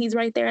wake up and he's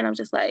right there and I'm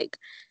just like,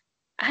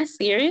 I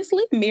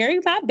seriously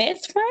married my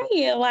best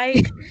friend.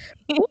 Like,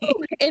 woo.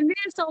 And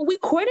then so we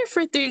courted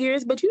for 3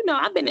 years, but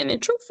I've been in the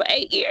truth for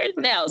 8 years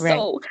now. Right.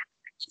 So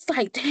it's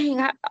like, dang,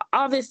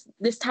 all this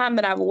time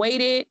that I've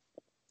waited,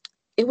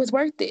 it was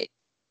worth it.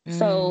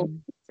 So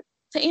Mm.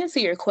 to answer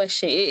your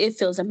question, it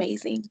feels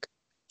amazing.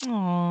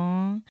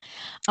 Aw.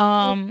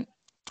 Um,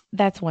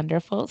 that's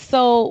wonderful.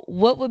 So,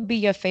 what would be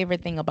your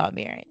favorite thing about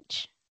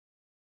marriage?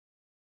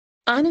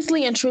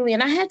 Honestly and truly,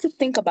 and I had to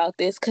think about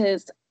this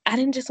because I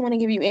didn't just want to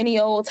give you any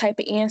old type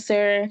of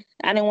answer.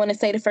 I didn't want to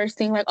say the first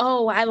thing like,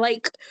 oh, I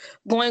like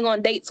going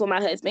on dates with my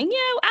husband.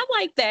 Yeah, I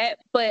like that.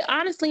 But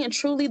honestly and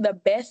truly, the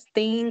best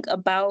thing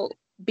about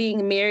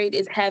being married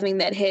is having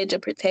that hedge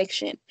of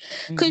protection.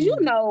 Because,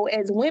 Mhm.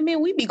 as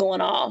women, we be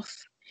going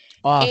off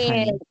Off,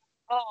 and honey.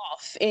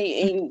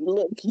 and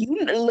look, you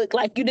look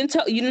like you didn't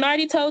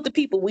already told the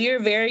people we are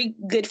very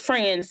good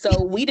friends.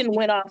 So we didn't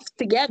went off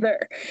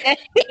together.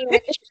 And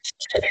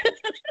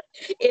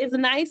it's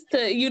nice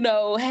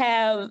to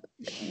have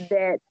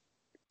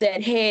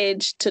that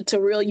hedge to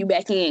reel you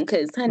back in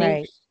because honey,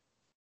 Right.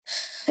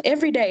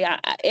 every day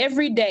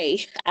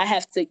I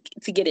have to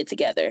get it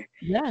together.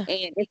 Yeah.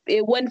 And if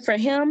it wasn't for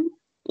him,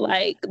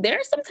 like there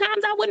are some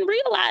times I wouldn't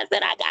realize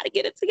that I got to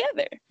get it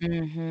together.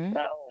 Mhm.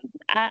 So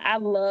I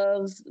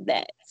love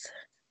that.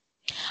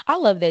 I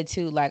love that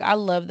too. Like I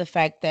love the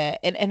fact that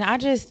and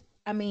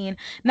I mean,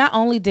 not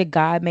only did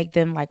God make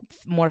them like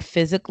more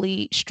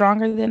physically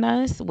stronger than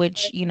us,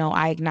 which,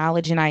 I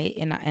acknowledge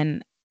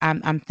and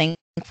I'm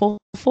thankful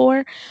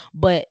for,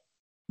 but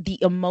the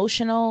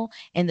emotional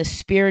and the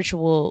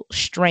spiritual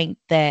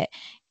strength that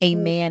a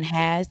man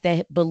has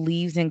that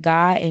believes in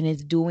God and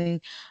is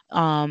doing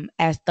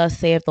as thus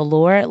saith the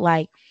Lord,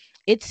 like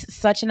it's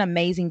such an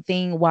amazing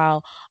thing.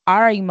 While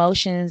our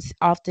emotions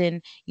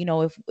often,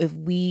 if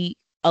we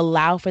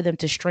allow for them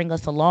to string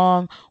us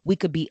along, we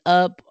could be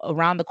up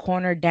around the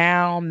corner,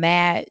 down,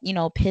 mad,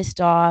 pissed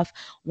off,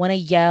 want to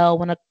yell,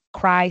 want to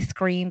cry,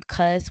 scream,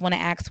 cuss, want to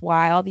ask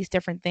why, all these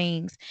different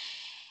things.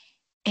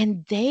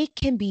 And they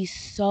can be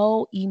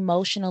so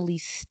emotionally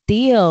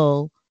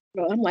still.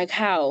 Bro, I'm like,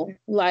 how?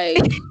 Like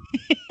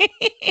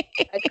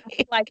I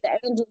feel like the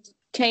angels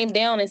came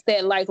down and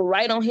said, like,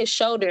 right on his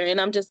shoulder. And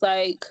I'm just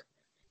like,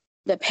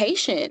 the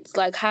patience.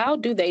 Like, how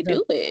do they The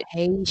do it?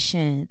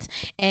 patience.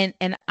 And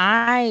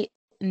I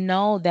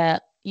know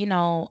that,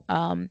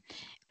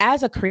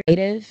 as a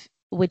creative,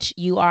 which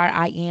you are,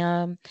 I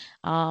am,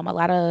 a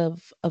lot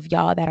of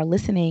y'all that are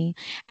listening,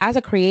 as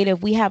a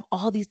creative, we have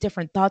all these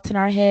different thoughts in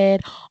our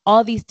head,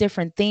 all these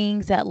different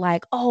things that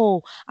like,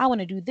 oh, I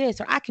want to do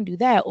this or I can do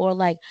that, or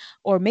like,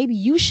 or maybe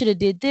you should have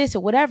did this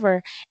or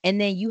whatever.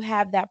 And then you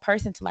have that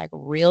person to like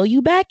reel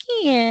you back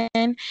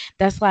in.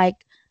 That's like,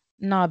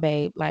 nah,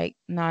 babe, like,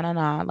 nah, nah,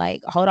 nah,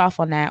 like, hold off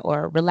on that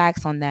or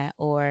relax on that.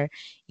 Or,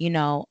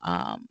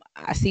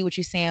 I see what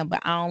you're saying,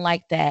 but I don't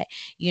like that,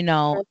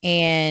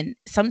 and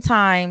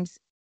sometimes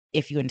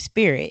if you're in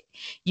spirit,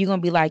 you're going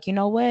to be like, you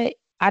know what?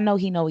 I know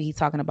he know what he's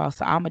talking about,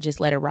 so I'm gonna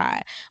just let it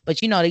ride.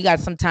 But you got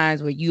some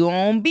times where you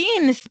don't be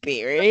in the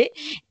spirit.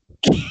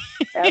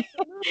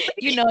 Absolutely.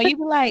 You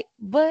be like,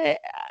 but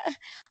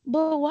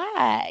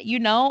why?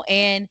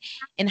 And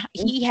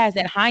he has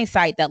that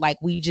hindsight that like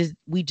we just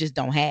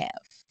don't have.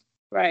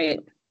 Right.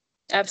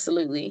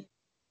 Absolutely.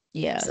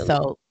 Yeah, Absolutely.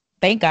 so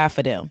thank God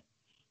for them.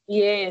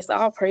 Yes.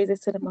 All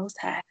praises to the Most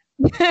High.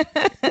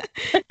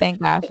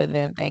 Thank God for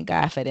them. Thank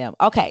God for them.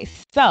 Okay,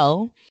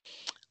 so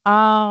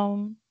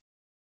um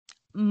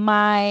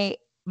my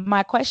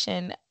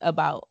question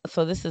about,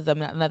 so this is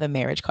another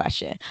marriage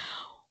question.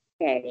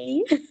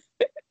 Okay.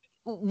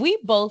 We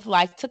both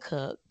like to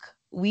cook.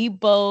 We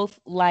both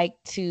like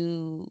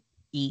to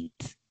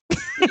eat.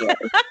 Yes.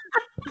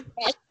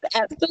 Yes,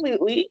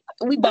 absolutely.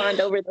 We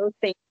bond over those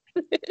things.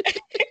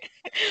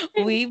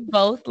 We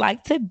both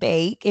like to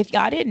bake. If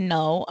y'all didn't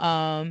know,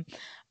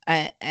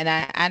 and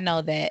I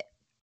know that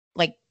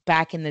like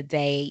back in the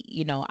day,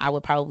 I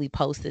would probably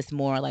post this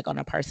more like on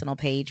a personal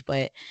page,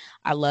 but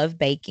I love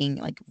baking,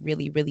 like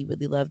really, really,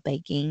 really love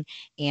baking.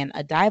 And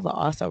Adiva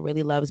also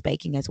really loves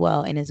baking as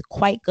well and is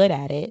quite good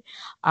at it.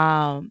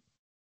 Um,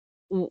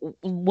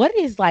 what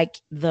is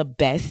like the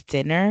best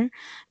dinner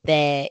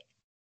that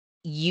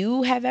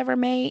you have ever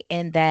made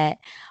and that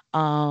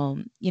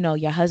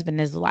your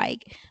husband is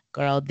like,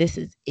 girl, this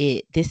is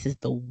it. This is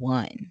the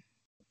one.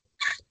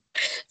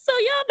 So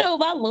y'all know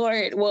my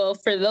Lord. Well,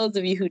 for those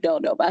of you who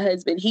don't know, my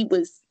husband, he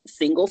was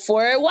single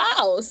for a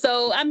while.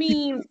 So I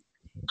mean,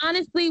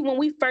 honestly, when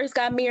we first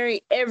got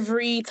married,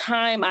 every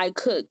time I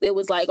cooked, it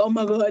was like, "Oh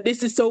my god,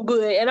 this is so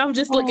good," and I'm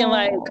just looking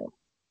like, Oh,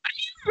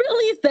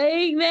 "Really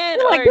saying that,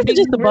 you're like, or this do is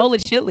just you a really?" bowl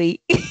of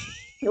chili.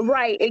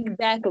 Right,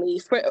 exactly.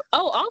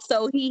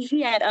 Also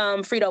he had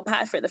Frito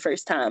pie for the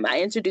first time.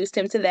 I introduced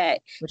him to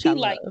that. Which I He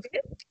liked love.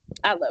 it.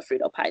 I love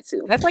Frito pie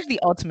too. That's like the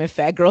ultimate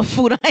fat girl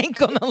food. I ain't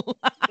gonna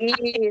lie. It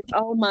is.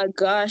 Oh my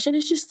gosh, and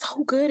it's just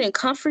so good and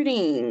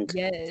comforting. I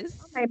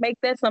Yes. might make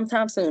that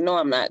sometime soon. No,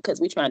 I'm not because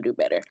we trying to do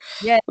better.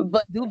 Yes.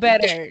 But Do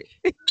better.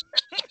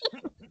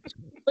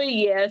 but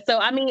yeah, so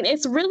I mean,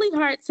 it's really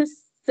hard to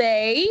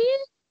say.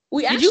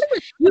 We Did you? actually were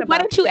You? talking Why about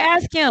didn't you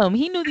ask him?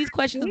 He knew these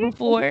questions it.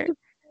 before.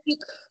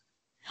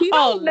 You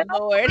don't Oh know.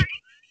 Lord.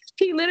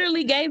 He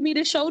literally gave me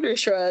the shoulder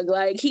shrug.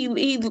 Like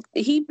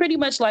he pretty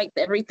much liked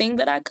everything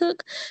that I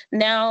cook.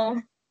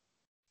 Now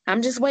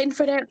I'm just waiting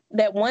for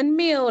that one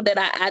meal that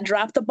I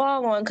dropped the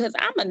ball on because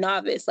I'm a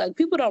novice. Like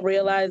people don't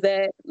realize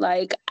that.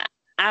 Like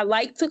I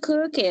like to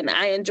cook and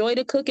I enjoy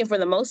to cook, and for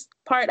the most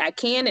part I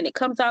can and it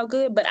comes out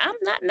good. But I'm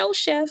not no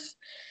chef.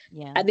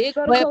 Yeah. I did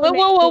go to But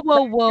culinary whoa, whoa, school.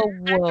 whoa, whoa,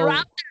 I whoa.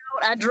 dropped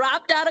I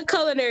dropped out of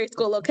culinary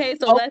school. Okay,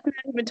 so Oh, let's not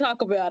even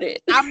talk about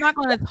it. I'm not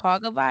gonna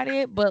talk about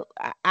it, but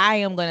I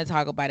am gonna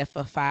talk about it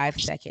for 5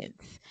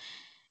 seconds,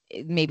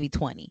 maybe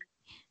 20.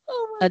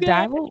 Oh my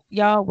god. Adival,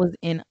 y'all was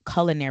in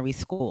culinary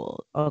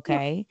school,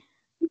 okay?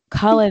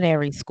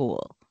 Culinary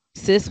school.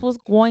 Sis was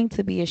going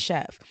to be a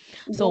chef.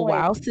 So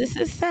Going. while sis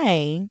is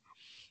saying,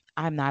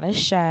 I'm not a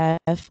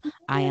chef,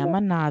 I am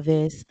a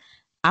novice,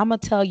 I'm gonna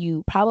tell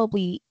you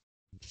probably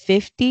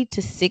 50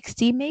 to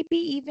 60, maybe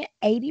even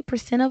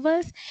 80% of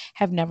us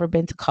have never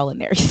been to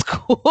culinary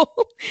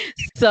school.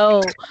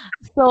 so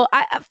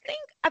I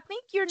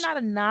think you're not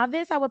a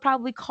novice. I would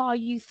probably call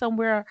you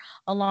somewhere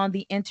along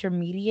the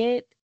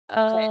intermediate.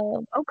 Okay.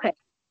 Okay.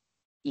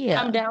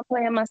 I'm Yeah.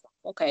 downplaying myself.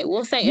 Okay,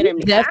 we'll say You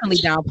intermediate. I'm definitely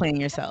downplaying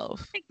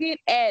yourself. trying to get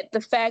at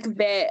the fact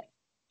that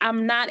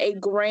I'm not a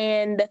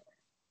grand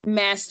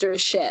master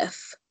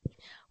chef.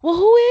 Well,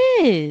 who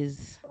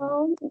is?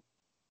 Well,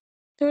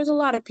 there's a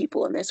lot of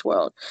people in this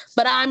world,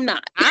 but I'm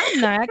not. I'm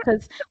not,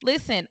 cause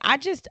listen, I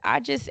just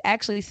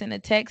actually sent a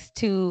text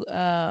to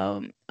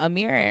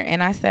Amir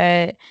and I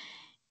said,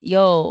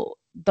 "Yo,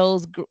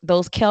 those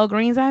kale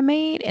greens I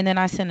made," and then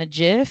I sent a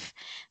GIF,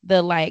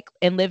 the like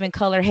in living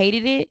color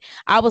hated it.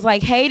 I was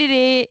like hated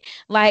it,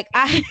 like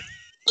I.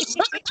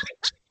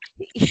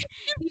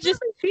 he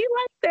just Really be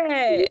like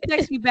he that.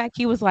 texted me back.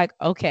 He was like,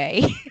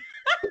 "Okay."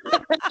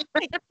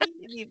 he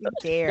didn't even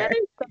That care.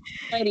 is so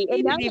funny. He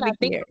And now didn't that I even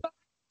think care. about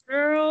it,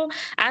 girl,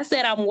 I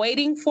said I'm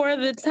waiting for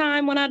the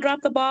time when I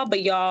drop the ball,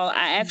 but y'all,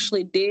 I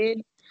actually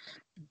did.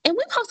 And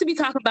we're supposed to be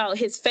talking about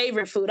his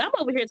favorite food. I'm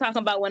over here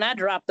talking about when I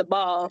dropped the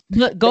ball.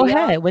 But But go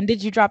y'all, ahead. When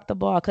did you drop the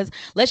ball? Because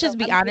let's so just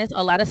be I'm honest,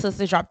 a lot of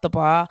sisters drop the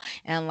ball,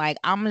 and like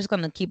I'm just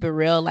gonna keep it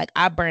real. Like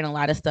I burn a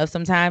lot of stuff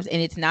sometimes,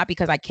 and it's not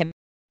because I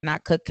cannot cook because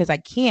I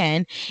can.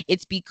 It's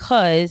because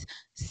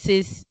sis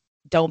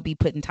don't be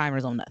putting timers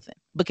on nothing.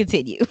 But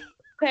continue.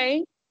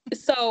 okay.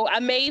 So I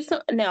made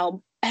some.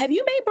 Now, have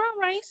you made brown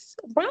rice?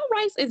 Brown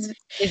rice is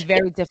It's it's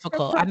very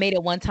difficult. I made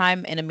it one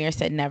time, and Amir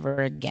said never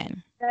again.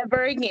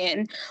 never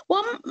again.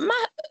 Well,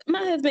 my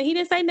husband, he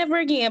didn't say never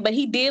again, but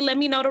he did let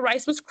me know the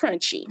rice was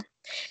crunchy,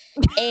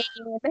 and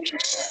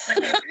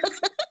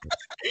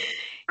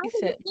I He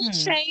was said,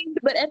 ashamed,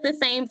 but at the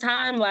same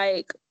time,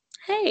 like,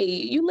 hey,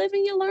 you live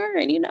and you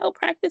learn. You know,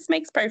 practice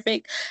makes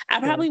perfect. I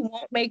True. probably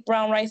won't make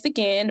brown rice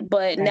again,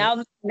 but Right?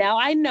 now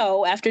I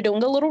know after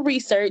doing a little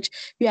research,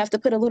 you have to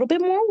put a little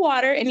bit more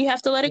water and you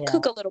have to let it Yeah,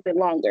 cook a little bit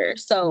longer.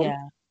 So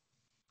yeah.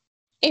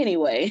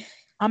 anyway,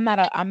 I'm not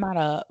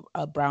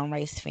a brown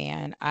rice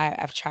fan.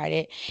 I've tried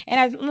it,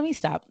 and let me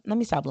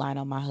stop lying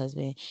on my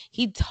husband.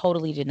 He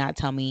totally did not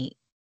tell me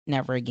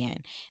never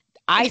again.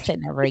 I said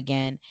never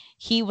again.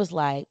 He was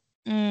like,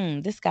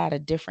 this got a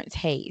different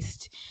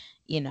taste,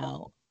 you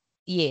know.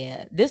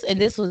 Yeah, this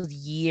was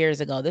years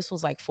ago. This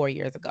was like 4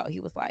 years ago. He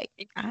was like,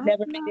 I don't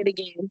never made know, it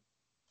again.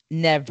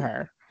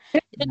 never,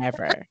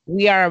 never.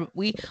 We are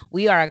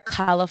a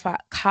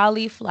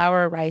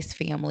cauliflower rice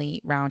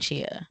family round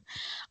here.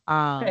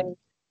 Okay. Um,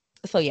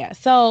 so yeah,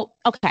 so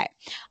okay,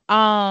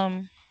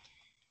 um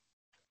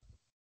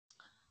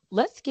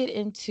let's get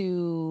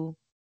into,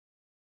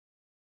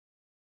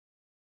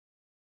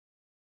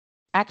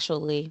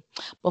 actually,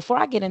 before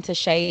I get into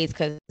shades,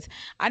 because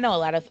I know a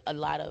lot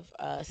of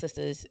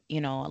sisters, a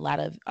lot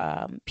of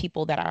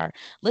people that are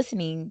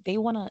listening, they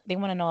want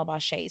to know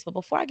about shades. But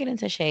before I get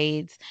into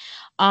shades,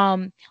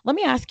 let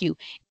me ask you,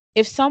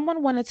 if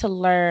someone wanted to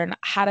learn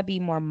how to be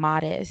more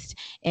modest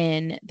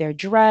in their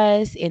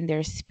dress, in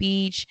their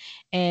speech,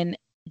 and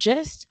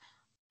just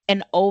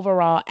an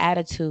overall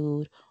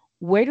attitude,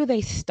 where do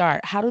they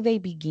start? How do they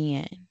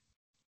begin?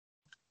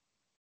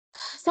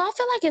 So I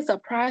feel like it's a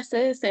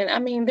process, and I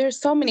mean, there's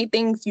so many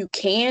things you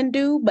can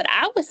do, but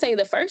I would say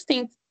the first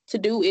thing to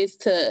do is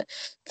to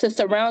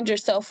surround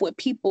yourself with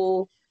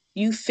people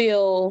you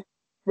feel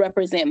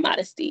represent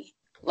modesty,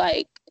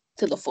 like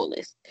to the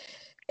fullest.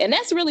 And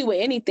that's really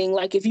with anything.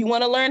 Like if you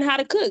want to learn how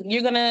to cook,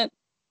 you're gonna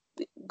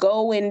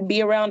go and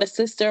be around a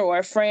sister or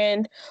a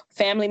friend,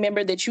 family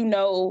member that you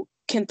know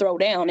can throw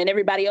down, and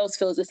everybody else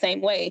feels the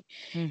same way.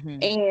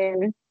 Mhm.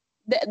 And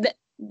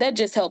that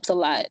just helps a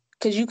lot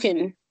because you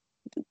can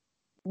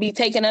be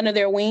taken under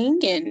their wing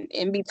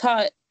and be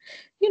taught,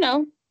 you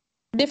know,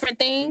 different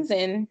things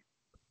and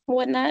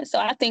whatnot. So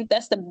I think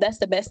that's the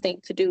best thing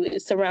to do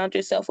is surround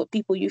yourself with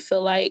people you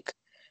feel like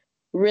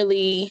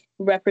really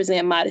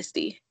represent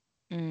modesty.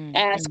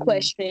 Ask Mhm.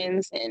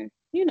 questions and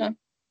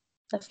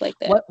stuff like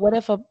that.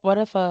 What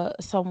if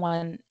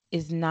someone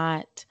is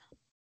not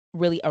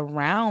really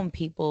around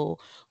people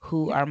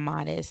who are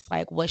modest?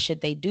 Like, what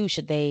should they do?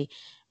 Should they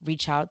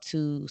reach out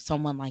to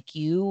someone like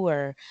you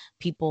or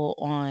people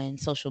on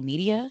social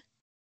media?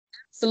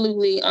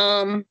 Absolutely.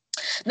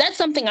 That's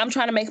something I'm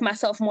trying to make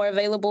myself more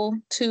available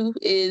to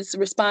is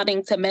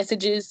responding to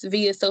messages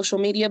via social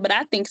media. But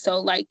I think so.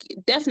 Like,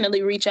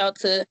 definitely reach out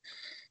to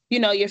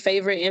your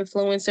favorite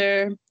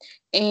influencer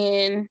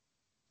and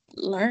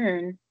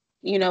learn.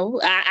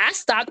 I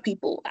stalk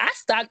people. I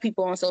stalk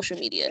people on social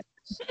media.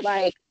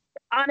 Like,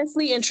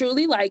 honestly and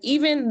truly, like,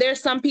 even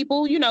there's some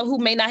people, who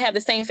may not have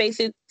the same faith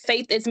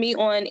as me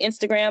on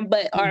Instagram,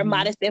 but are Mhm.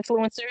 modest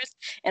influencers.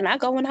 And I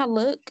go and I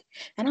look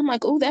and I'm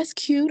like, oh, that's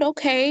cute.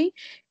 Okay.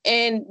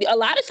 And a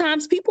lot of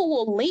times people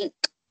will link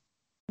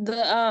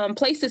the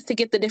places to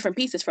get the different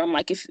pieces from.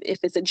 Like if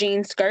it's a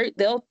jean skirt,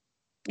 they'll,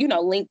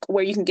 link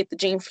where you can get the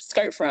jean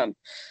skirt from.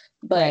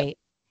 But Right.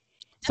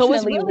 So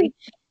it's definitely really,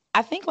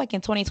 I think, like,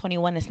 in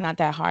 2021, it's not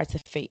that hard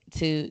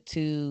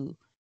to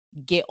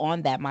get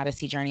on that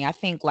modesty journey. I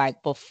think,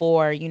 like,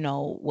 before,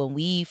 when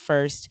we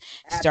first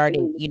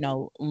started, absolutely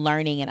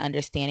learning and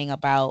understanding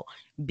about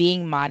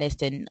being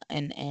modest and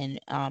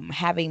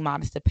having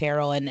modest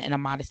apparel and a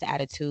modest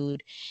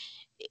attitude,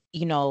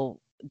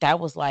 that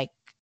was like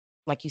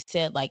you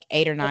said, like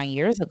 8 or 9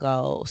 years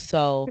ago.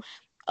 So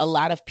a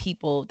lot of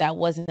people, that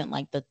wasn't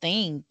like the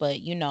thing, but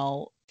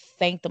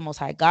thank the Most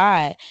High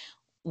God,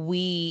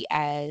 we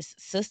as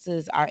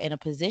sisters are in a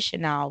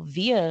position now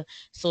via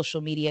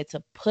social media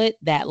to put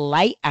that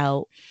light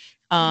out.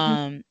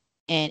 um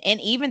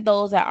and even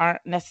those that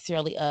aren't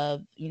necessarily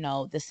of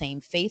the same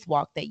faith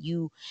walk that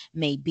you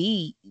may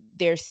be,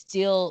 there's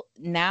still,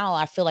 now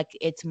I feel like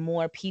it's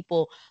more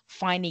people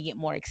finding it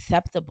more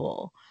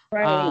acceptable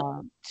right,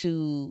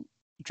 to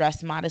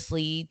dress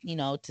modestly,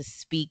 to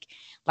speak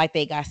like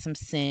they got some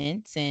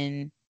sense,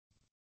 and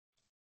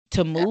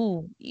to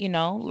move,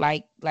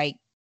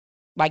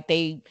 like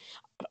they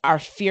are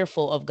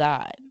fearful of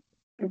God.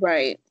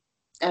 right,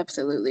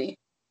 absolutely.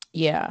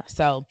 Yeah.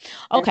 So,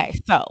 okay.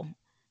 So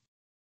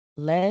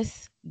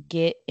let's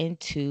get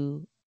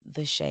into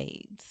the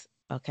shades.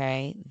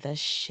 Okay. The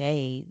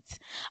shades.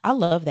 I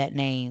love that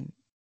name.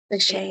 The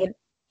shade.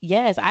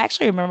 Yes. I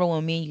actually remember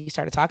when me and you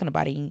started talking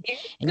about it, and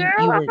Girl,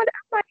 you were, I'm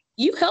like,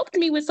 you helped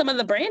me with some of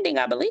the branding,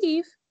 I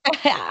believe.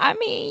 I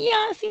mean,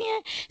 yeah,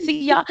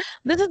 see, y'all,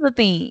 this is the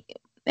thing.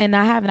 And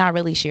I have not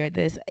really shared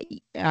this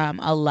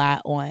a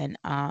lot on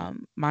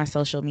my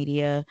social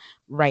media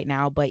right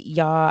now, but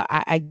y'all,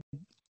 I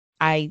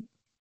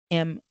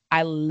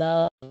I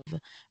love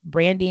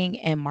branding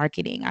and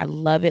marketing. I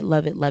love it,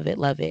 love it, love it,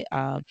 love it.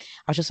 I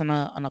was just on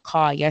a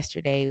call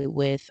yesterday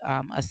with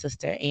a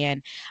sister,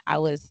 and I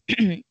was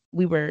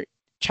we were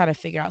trying to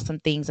figure out some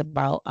things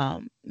about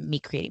me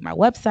creating my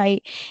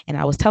website, and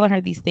I was telling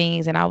her these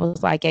things, and I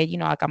was like, hey,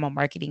 like, I'm a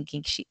marketing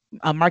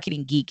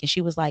geek, and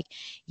she was like,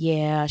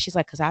 yeah, she's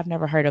like, because I've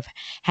never heard of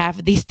half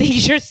of these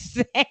things you're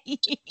saying.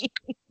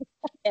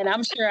 And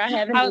I'm sure I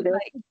haven't I was either.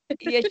 like,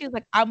 yeah, she was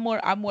like, I'm more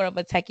of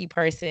a techie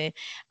person.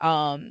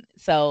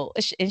 So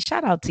and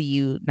shout out to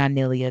you,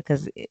 Nanilia,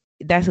 because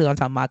that's who I'm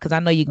talking about. Because I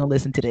know you're gonna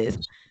listen to this.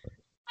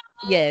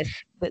 Yes,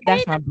 Hey,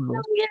 that's my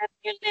boo. if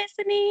you're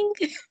listening.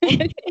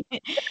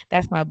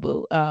 That's my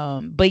boo.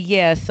 But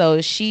yeah, so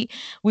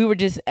we were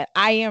just,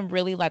 I am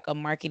really like a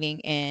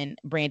marketing and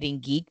branding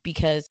geek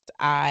because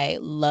I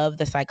love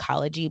the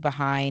psychology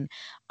behind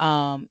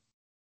um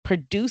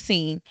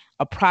producing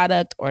a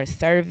product or a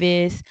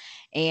service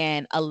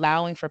and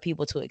allowing for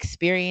people to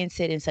experience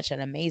it in such an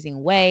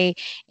amazing way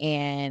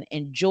and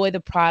enjoy the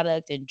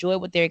product, enjoy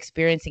what they're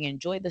experiencing,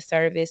 enjoy the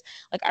service.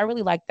 Like, I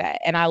really like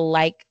that. And I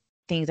like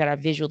things that are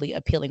visually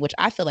appealing, which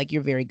I feel like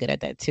you're very good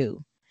at that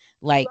too.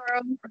 Like,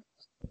 Girl,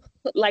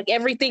 like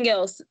everything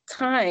else,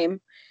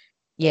 time.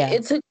 yeah,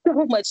 It took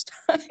so much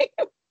time.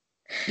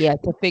 yeah,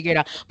 to figure it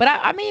out. But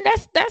I mean,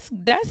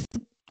 that's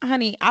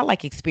honey, I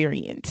like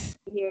experience.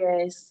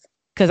 Yes.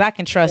 Because I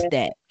can trust Yes.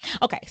 that.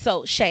 Okay,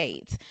 so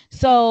shades.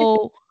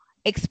 So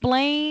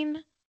explain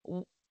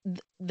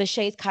the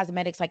shades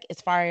cosmetics, like, as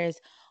far as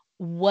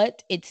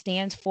what it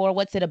stands for,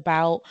 what's it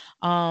about,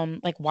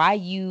 like, why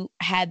you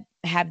have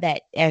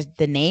that as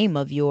the name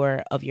of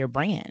your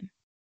brand.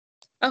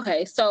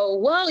 Okay, so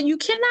well, you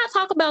cannot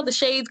talk about the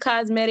Shades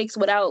Cosmetics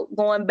without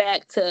going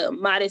back to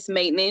Modest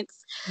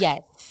Maintenance.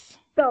 Yes.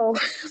 So,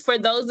 for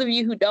those of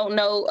you who don't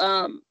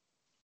know,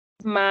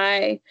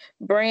 my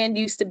brand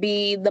used to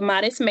be the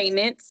Modest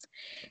Maintenance,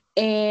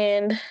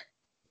 and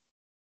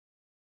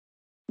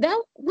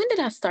that when did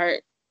I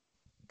start?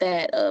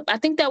 that up. I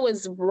think that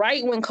was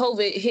right when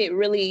COVID hit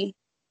really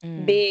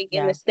big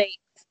in the Yeah. States.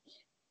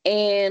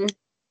 And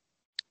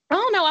I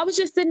don't know, I was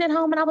just sitting at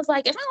home and I was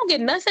like, if I don't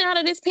get nothing out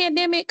of this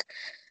pandemic,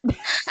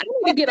 I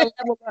need to get a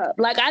level up.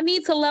 Like I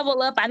need to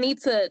level up. I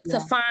need to Yeah.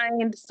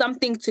 find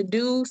something to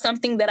do,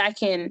 something that I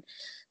can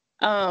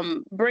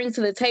bring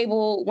to the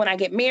table when I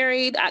get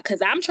married.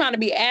 Because I'm trying to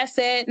be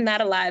asset,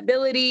 not a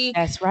liability.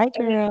 That's right,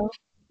 And girl.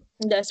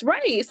 that's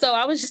right. So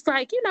I was just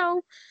like,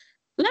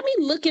 let me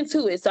look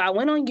into it. So I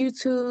went on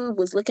YouTube,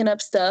 was looking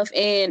up stuff,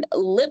 and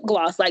lip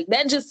gloss, like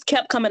that just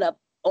kept coming up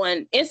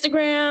on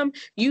Instagram,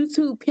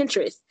 YouTube,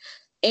 Pinterest.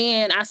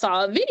 And I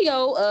saw a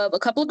video of a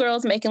couple of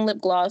girls making lip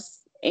gloss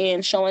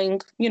and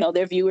showing,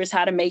 their viewers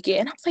how to make it.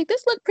 And I was like,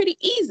 this looked pretty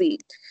easy.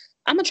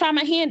 I'm gonna try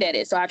my hand at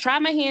it. So I tried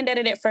my hand at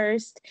it at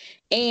first,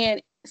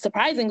 and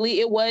surprisingly,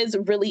 it was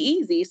really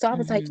easy. So I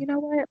was like, Hmm. you know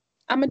what?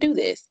 I'm gonna do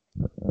this.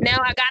 Now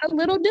I got a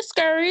little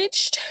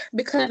discouraged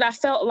because I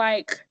felt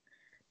like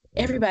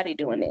everybody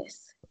doing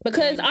this.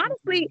 Because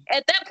honestly, Hmm.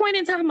 at that point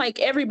in time, like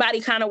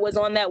everybody kind of was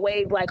on that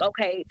wave, like,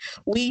 okay,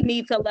 we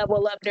need to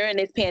level up during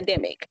this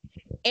pandemic.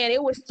 And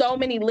it was so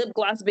many lip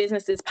gloss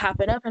businesses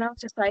popping up. And I was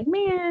just like,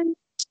 man,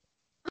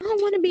 I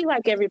don't want to be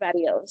like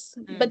everybody else.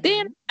 But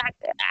then Hmm.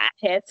 I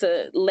had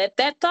to let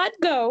that thought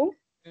go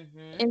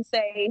Hmm. and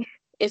say,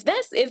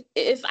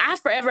 if I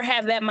forever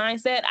have that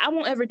mindset, I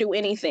won't ever do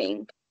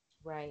anything.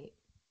 Right.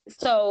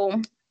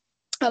 So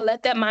I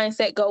let that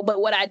mindset go.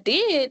 But what I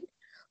did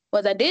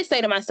was I did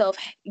say to myself,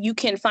 you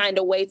can find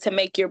a way to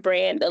make your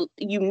brand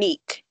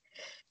unique.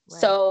 Right.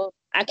 So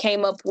I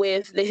came up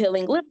with the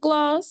Healing Lip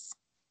Gloss,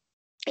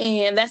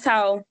 and that's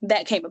how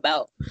that came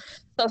about.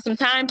 So some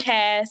time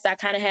passed. I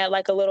kind of had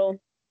like a little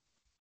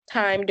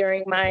time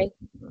during my,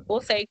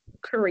 we'll say,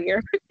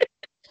 career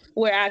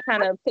where I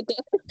kind of took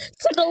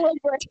a little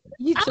break.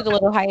 You I took a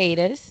little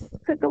hiatus.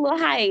 took a little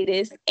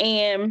hiatus,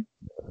 and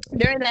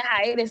during that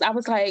hiatus, I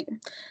was like,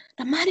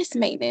 the modest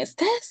maintenance.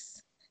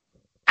 That's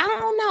I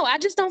don't know. I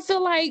just don't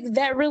feel like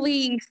that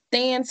really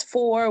stands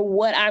for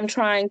what I'm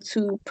trying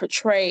to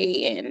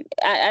portray. And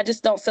I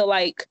just don't feel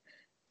like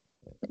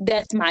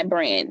that's my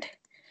brand.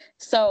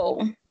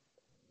 So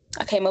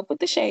I came up with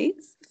the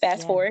shades.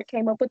 Fast Yeah. forward,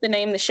 came up with the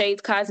name The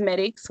Shades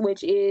Cosmetics,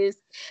 which is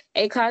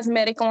a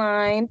cosmetic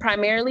line,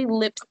 primarily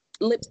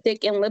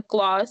lipstick and lip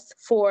gloss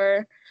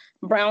for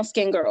brown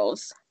skin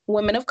girls,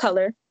 women of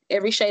color,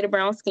 every shade of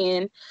brown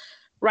skin.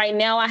 Right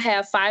now, I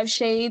have 5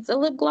 shades of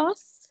lip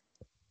gloss,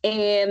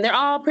 and they're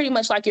all pretty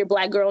much like your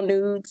black girl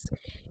nudes.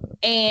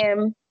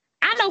 And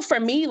I know for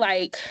me,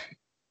 like,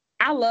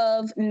 I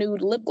love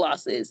nude lip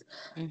glosses,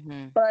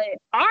 Hmm. but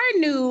our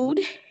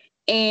nude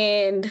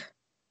and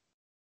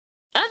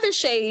other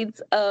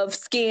shades of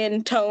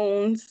skin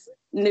tones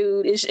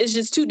nude is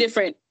just two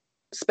different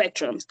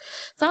spectrums.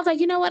 So I was like,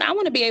 you know what? I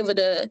want to be able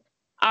to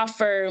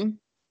offer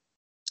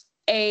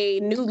a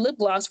nude lip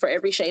gloss for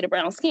every shade of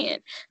brown skin.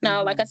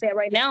 Now, like I Hmm. said,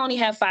 right now I only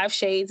have 5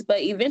 shades, but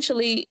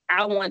eventually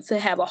I want to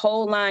have a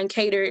whole line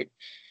catered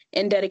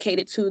and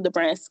dedicated to the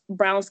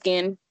brown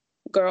skin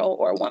girl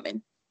or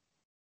woman.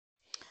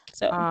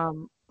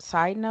 So,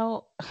 Side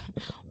note,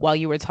 while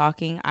you were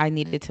talking, I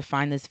needed to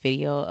find this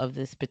video of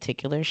this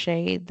particular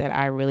shade that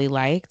I really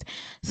liked.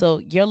 So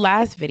your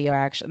last video,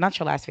 actually, not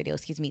your last video,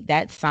 excuse me,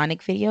 that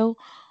Sonic video,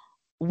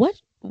 what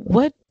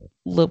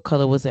lip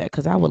color was that?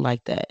 Because I would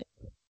like that.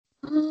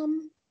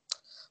 um,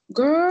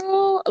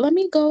 girl, let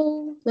me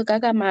go. Look, I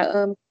got my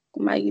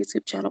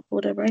YouTube channel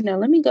pulled up right now.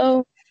 Let me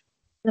go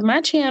to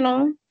my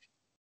channel.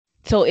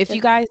 So if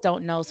you guys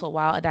don't know, so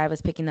while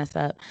Adiva's picking us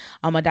up,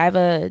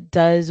 Adiva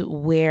does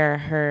wear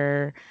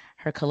her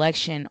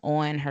collection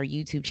on her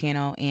YouTube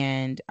channel,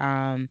 and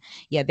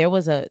yeah, there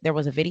was a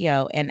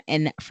video,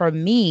 and for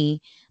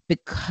me,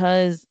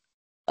 because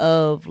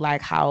of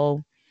like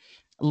how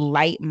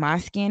light my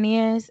skin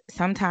is,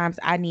 sometimes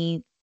I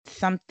need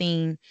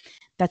something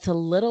that's a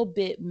little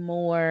bit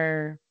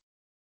more,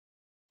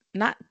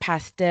 not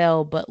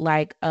pastel, but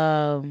like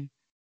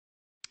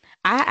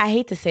I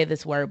hate to say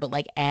this word, but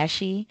like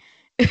ashy.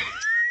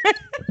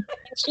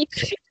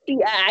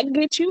 Yeah, I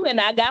get you,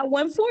 and I got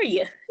one for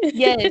you.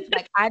 Yes,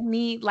 like I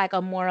need like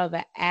a more of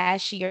an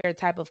ashier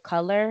type of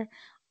color.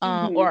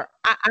 Hmm. Or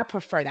I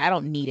prefer that. I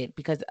don't need it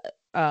because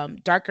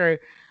darker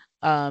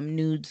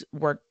nudes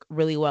work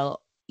really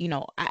well.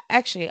 I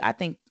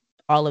think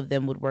all of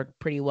them would work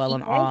pretty well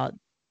on Yeah, all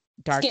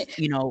dark, skin.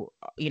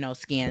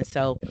 skin.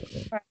 So,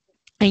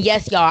 and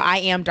yes, y'all, I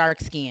am dark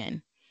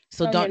skinned.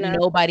 So No, you're don't not,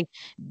 nobody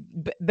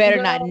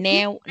better not girl. You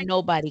now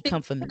nobody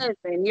come Christ's for me.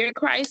 cousin. You're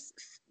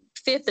Christ's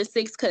fifth or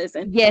sixth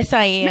cousin. Yes,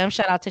 I am.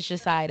 Shout out to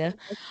Shasida.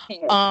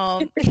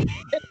 Um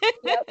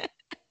Yep,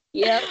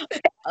 yep,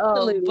 but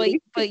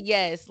absolutely. but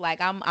yes, like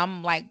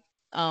I'm like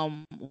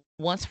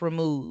once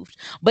removed.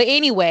 But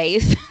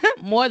anyways,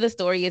 more of the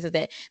story is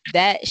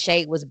that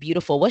shade was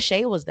beautiful. What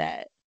shade was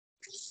that?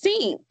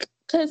 Sync,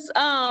 because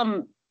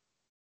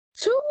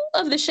two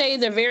of the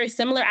shades are very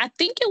similar. I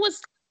think it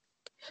was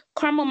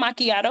caramel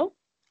macchiato.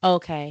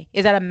 Okay.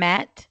 Is that a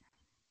matte?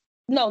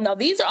 No,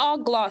 these are all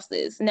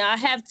glosses. Now I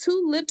have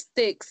two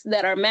lipsticks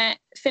that are matte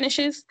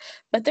finishes,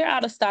 but they're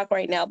out of stock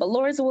right now. But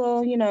Lord's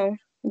will,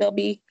 they'll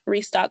be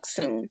restocked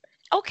soon.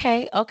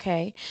 Okay,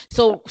 okay.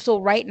 So, So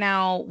right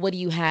now, what do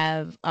you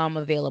have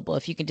available?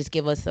 If you can just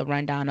give us a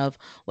rundown of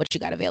what you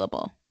got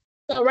available.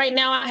 so right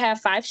now I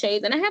have 5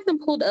 shades, and I have them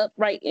pulled up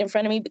right in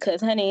front of me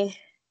because, honey,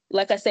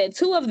 like I said,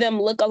 two of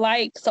them look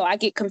alike, so I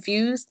get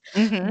confused.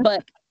 Mhm.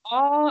 But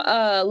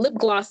all lip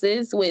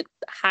glosses with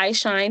high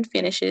shine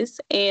finishes,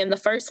 and the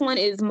first one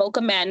is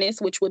Mocha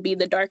Madness, which would be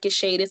the darkest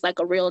shade. It's like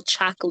a real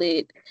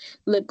chocolate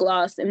lip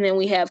gloss, and then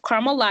we have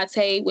Caramel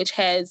Latte, which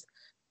has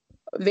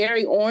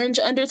very orange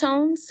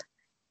undertones.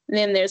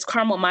 Then there's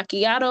Caramel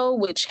Macchiato,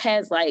 which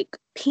has like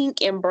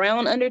pink and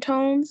brown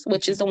undertones,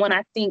 which is the one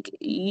I think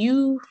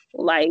you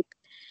like.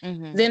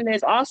 Mhm. Then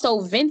there's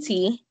also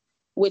Venti,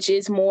 which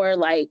is more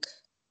like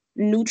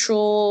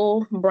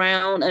neutral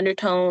brown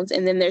undertones.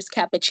 And then there's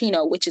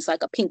Cappuccino, which is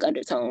like a pink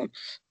undertone,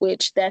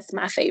 which that's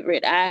my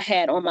favorite. I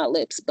had on my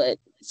lips, but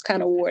it's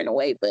kind of worn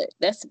away, but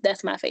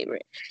that's my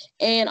favorite.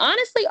 And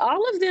honestly,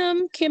 all of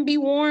them can be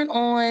worn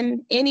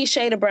on any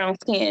shade of brown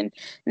skin.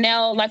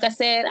 Now, like I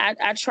said,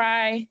 I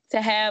try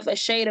to have a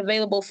shade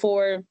available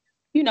for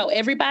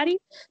everybody,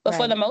 but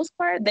for the Right. most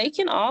part they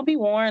can all be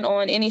worn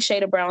on any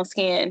shade of brown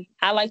skin.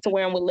 I like to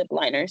wear them with lip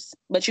liners,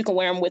 but you can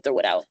wear them with or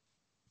without.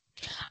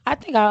 I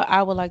think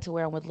I would like to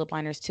wear them with lip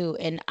liners too,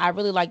 and I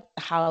really like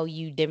how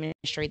you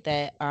demonstrate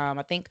that.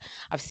 I think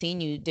I've seen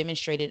you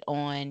demonstrate it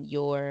on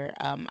your.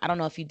 I don't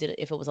know if you did it,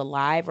 if it was a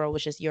live or it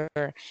was just your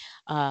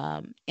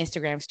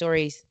Instagram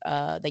stories.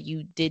 That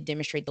you did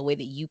demonstrate the way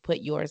that you put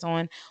yours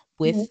on Mhm.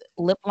 with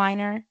lip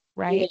liner, Yeah.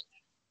 right?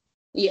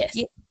 Yes.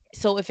 Yeah.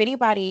 So if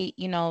anybody,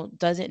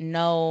 doesn't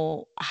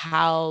know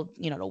how,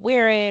 to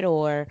wear it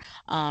or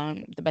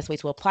the best way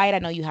to apply it, I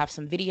know you have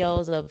some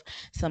videos of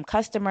some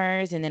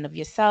customers and then of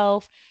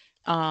yourself,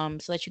 so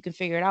that you can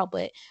figure it out.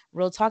 But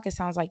real talk, it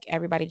sounds like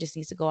everybody just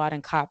needs to go out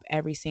and cop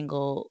every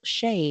single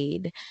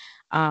shade.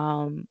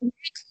 Um,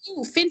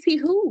 Who? Fenty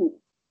who?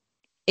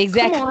 Come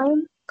exactly.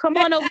 on. Come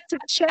on over to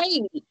the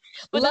shade.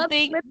 But the Love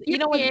thing, flip your you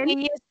know what the skin.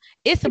 thing is?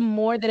 It's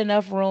more than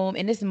enough room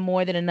and it's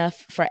more than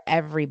enough for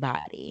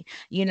everybody,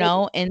 you It,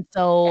 know? And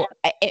so,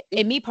 it,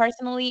 and me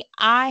personally,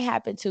 I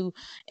happen to,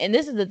 and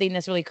this is the thing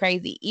that's really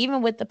crazy,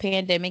 even with the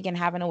pandemic and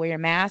having to wear a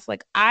mask,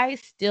 like I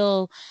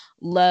still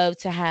love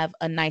to have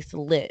a nice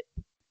lip.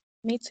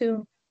 Me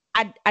too.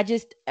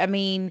 I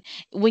mean,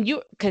 when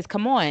you, because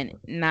come on,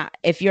 not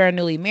if you're a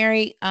newly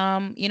married,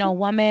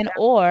 woman,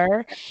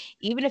 or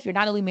even if you're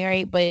not newly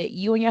married, but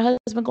you and your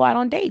husband go out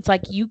on dates,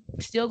 like you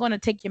still going to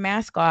take your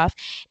mask off,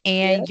 Yeah.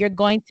 and you're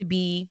going to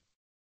be,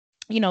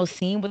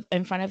 seen with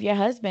in front of your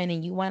husband,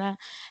 and you want to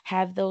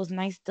have those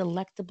nice,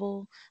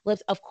 delectable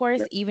lips. Of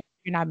course, even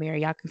if you're not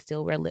married, y'all can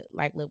still wear lip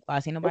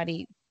gloss. Ain't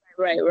nobody.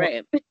 Right,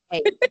 right.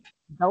 Hey,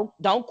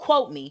 don't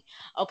quote me.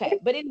 Okay,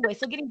 but anyway,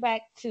 so getting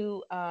back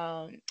to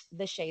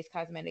the Shay's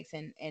Cosmetics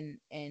and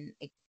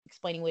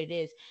explaining what it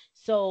is.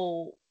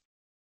 So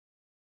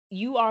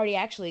you already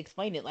actually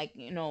explained it, like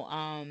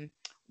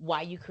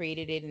why you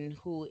created it and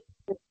who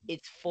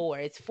it's for.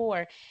 It's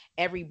for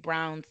every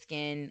brown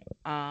skin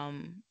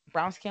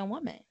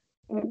woman.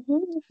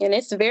 And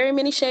it's very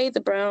many shades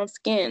of brown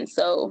skin.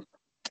 So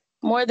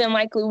more than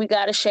likely, we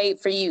got a shade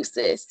for you,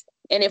 sis.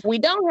 And if we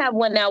don't have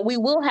one now, we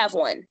will have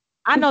one.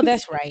 I know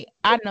that's right.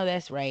 I know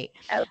that's right.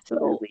 So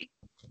Absolutely.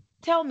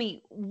 tell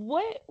me,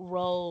 what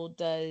role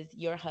does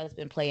your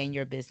husband play in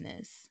your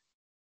business?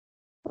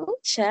 Oh,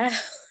 child.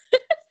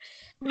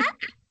 I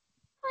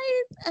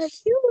played a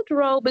huge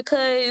role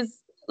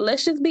because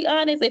let's just be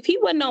honest, if he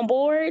wasn't on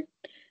board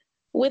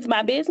with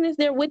my business,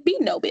 there would be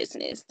no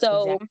business.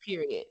 So Exact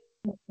period.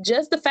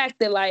 just the fact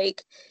that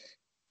like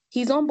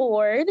he's on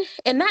board,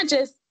 and not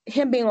just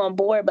him being on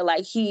board, but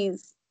like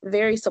he's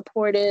very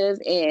supportive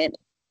and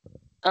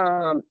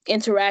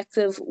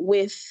interactive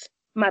with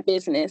my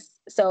business.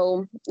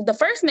 So the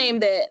first name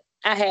that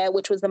I had,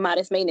 which was the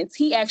Modest Maintenance,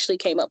 he actually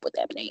came up with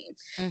that name.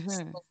 Mhm.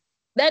 So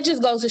that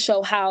just goes to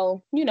show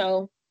how,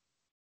 involved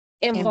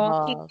he.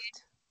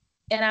 Involved.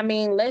 And I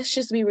mean, let's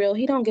just be real.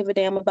 He don't give a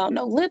damn about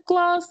no lip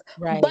gloss,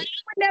 but Right. I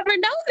would never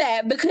know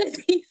that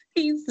because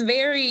he's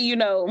very,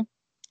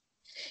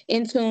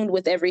 in tune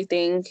with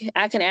everything.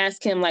 I can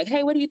ask him like,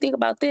 "Hey, what do you think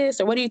about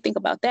this?" or "What do you think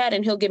about that?"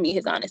 and he'll give me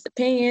his honest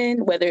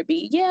opinion, whether it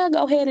be, "Yeah,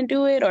 go ahead and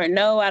do it," or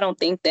 "No, I don't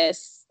think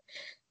that's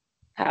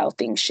how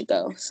things should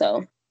go."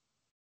 So,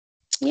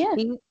 yeah.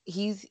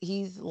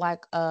 He's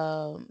like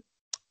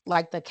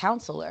the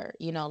counselor,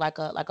 like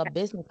a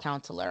business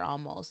counselor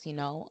almost,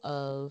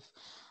 of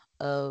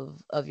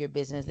your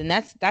business. And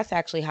that's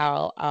actually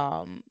how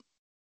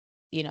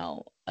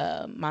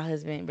my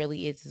husband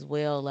really is as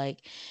well.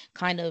 Like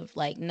kind of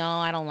like, no,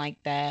 I don't like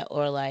that,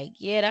 or like,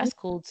 yeah, that's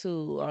cool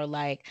too, or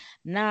like,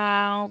 nah,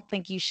 I don't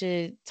think you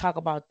should talk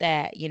about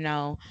that.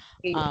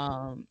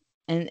 Um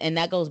and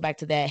that goes back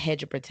to that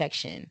hedge of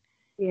protection,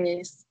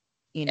 Yes.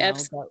 you know,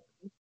 Absolutely.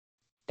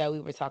 that we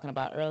were talking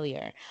about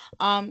earlier.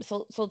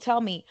 So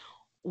tell me,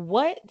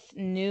 what's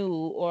new,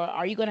 or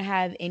are you gonna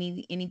have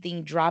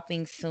anything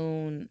dropping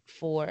soon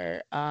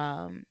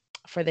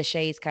for the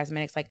Shades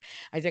Cosmetics? Like,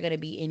 is there going to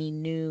be any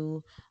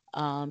new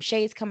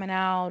shades coming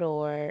out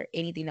or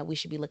anything that we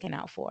should be looking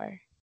out for?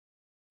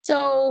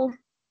 So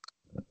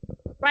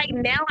right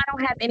now, I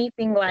don't have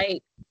anything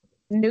like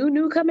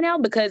new coming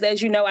out because,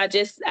 as you know, I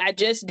just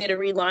did a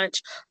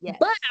relaunch.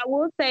 But Yes. I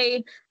will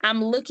say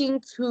I'm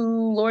looking to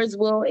Lord's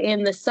will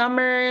in the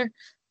summer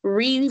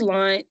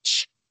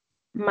relaunch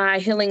my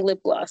healing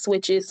lip gloss,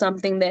 which is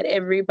something that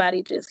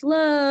everybody just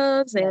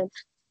loves, Yes. and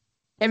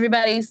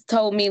everybody's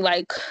told me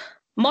like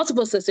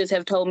multiple sisters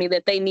have told me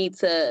that they need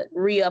to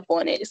re-up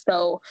on it.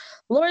 So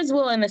Lord's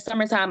will in the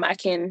summertime I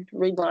can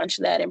relaunch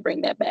that and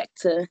bring that back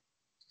to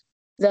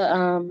the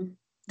um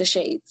the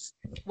shades.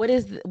 What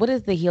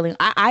is the healing?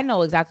 I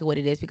know exactly what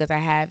it is because I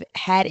have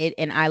had it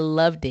and I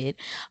loved it.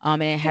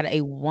 And it had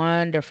a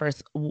wonderful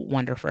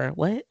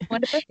what?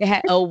 Wonderful. It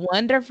had a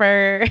wonderful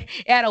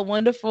it had a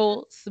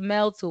wonderful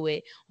smell to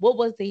it. What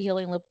was the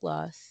healing lip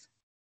gloss?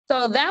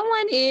 So that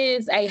one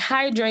is a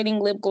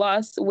hydrating lip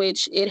gloss,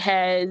 which it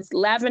has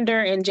lavender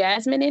and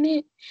jasmine in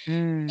it.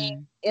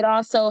 Mm. It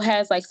also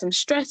has like some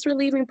stress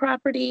relieving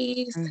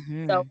properties.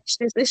 So Mhm.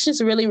 it's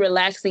just really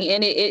relaxing,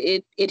 and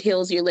it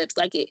heals your lips.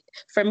 Like it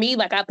for me,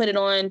 like I put it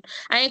on.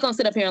 I ain't gonna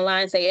sit up here and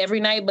lie and say every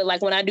night, but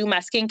like when I do my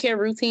skincare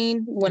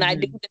routine, when I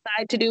do Mhm.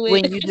 decide to do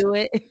it, When you do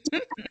it,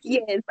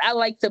 yes, I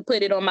like to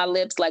put it on my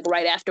lips like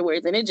right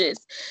afterwards, and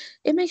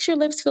it makes your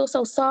lips feel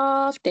so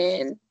soft,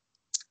 and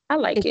I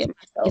like it's it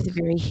myself. it's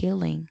very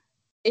healing.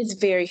 It's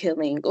very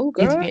healing. Oh,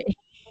 It's girl, very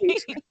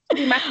please,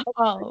 be my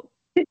Oh,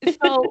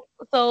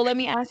 so let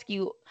me ask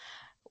you,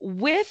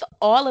 with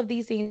all of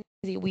these things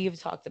that we have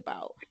talked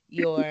about,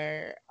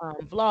 your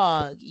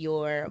vlog,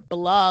 your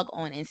blog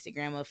on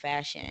Instagram of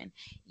fashion,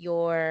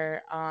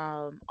 your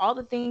all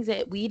the things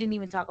that we didn't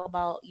even talk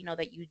about,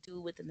 that you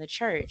do within the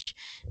church,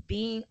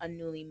 being a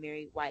newly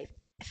married wife,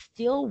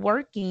 still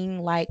working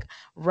like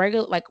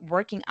regular, like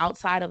working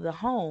outside of the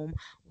home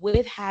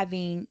with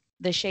having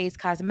the Shades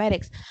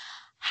Cosmetics.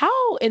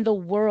 How in the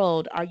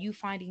world are you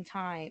finding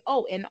time?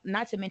 Oh, and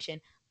not to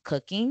mention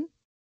cooking,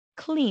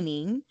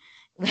 cleaning.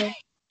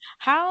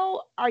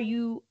 How are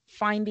you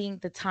finding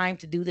the time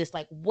to do this?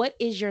 Like, what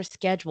is your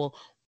schedule?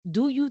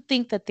 Do you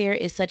think that there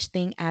is such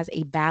thing as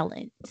a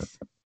balance?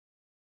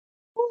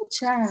 oh,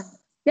 child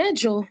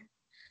schedule.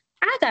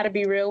 I gotta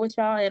be real with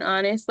y'all and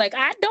honest. Like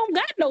I don't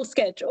got no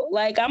schedule.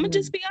 Like I'm gonna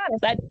just Mm. be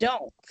honest. I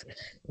don't.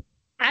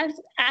 I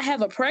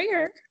have a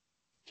prayer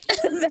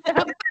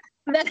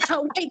that I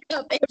wake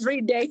up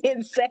every day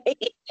and say.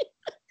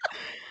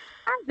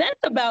 That's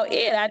about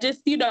it. I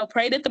just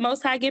pray that the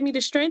Most High give me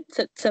the strength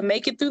to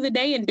make it through the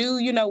day and do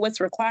what's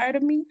required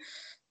of me.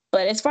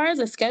 But as far as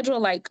a schedule,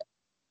 like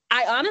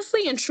I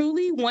honestly and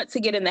truly want to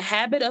get in the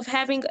habit of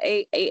having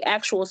a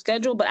actual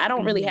schedule, but I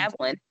don't really Mhm. have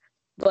one.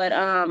 But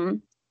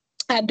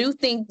I do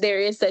think there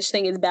is such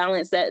thing as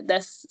balance.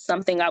 That's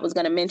something I was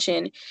going to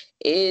mention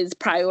is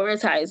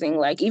prioritizing.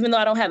 Like even though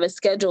I don't have a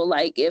schedule,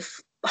 like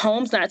if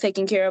home's not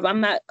taken care of,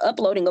 I'm not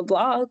uploading a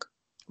vlog.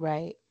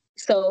 Right.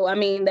 So I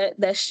mean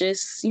that's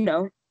just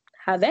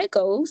how that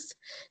goes.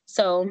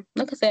 So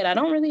like I said, I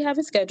don't really have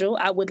a schedule.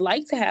 I would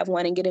like to have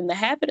one and get in the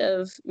habit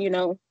of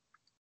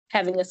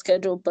having a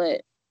schedule,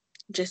 but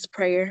just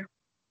prayer,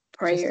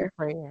 Just a prayer,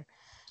 prayer.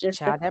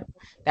 just the Child,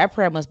 that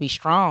prayer must be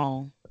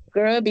strong.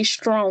 girl be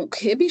strong.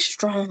 It be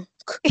strong.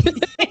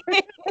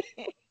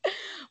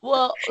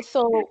 Well,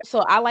 so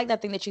I like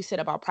that thing that you said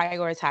about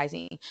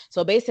prioritizing.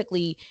 So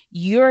basically,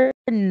 you're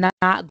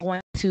not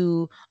going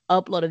to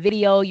upload a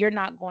video. You're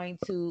not going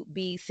to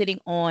be sitting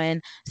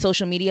on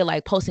social media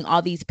like posting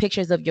all these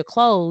pictures of your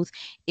clothes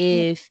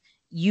if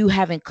you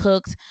haven't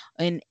cooked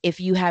and if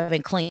you haven't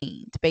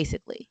cleaned,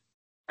 basically.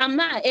 I'm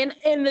not. And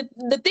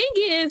the thing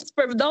is,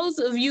 for those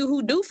of you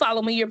who do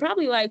follow me, you're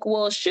probably like,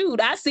 well, shoot,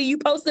 I see you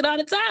posted all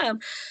the time.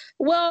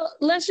 Well,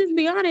 let's just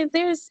be honest.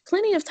 There's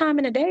plenty of time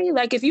in a day.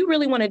 Like if you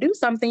really want to do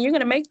something, you're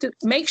gonna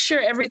make sure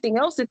everything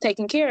else is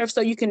taken care of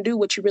so you can do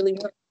what you really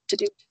want to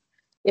do.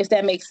 If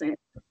that makes sense.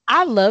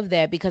 I love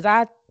that because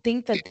I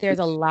think that there's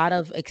a lot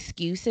of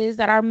excuses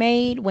that are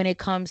made when it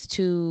comes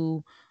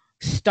to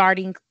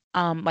starting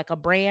like a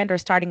brand or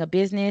starting a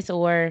business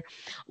or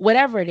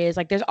whatever it is.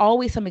 Like there's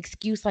always some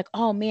excuse like,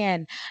 "Oh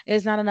man,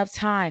 there's not enough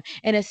time."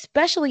 And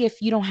especially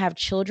if you don't have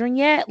children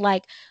yet,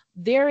 like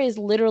there is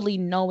literally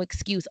no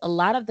excuse. A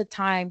lot of the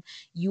time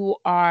you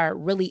are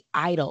really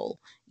idle,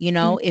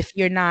 Mm, if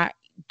you're not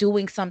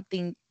doing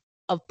something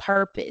of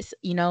purpose,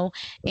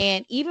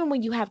 and even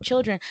when you have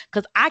children,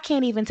 because I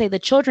can't even say the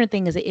children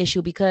thing is an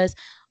issue because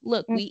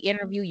look, mm, we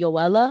interview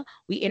Yoella,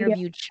 we yeah.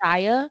 interviewed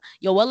Chaya.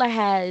 Yoella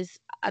has,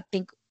 I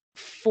think,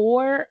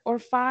 4 or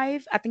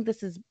 5. I think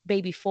this is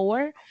baby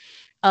 4.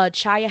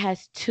 Chaya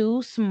has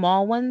 2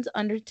 small ones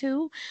under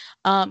 2.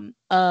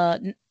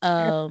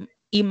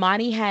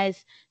 Imani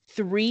has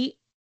 3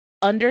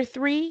 under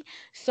 3.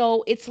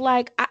 So it's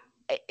like I,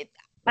 I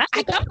I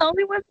think I'm the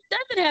only one that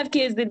doesn't have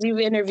kids that you've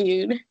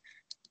interviewed.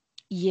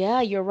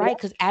 Yeah, you're right.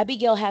 Because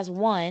Abigail has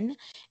 1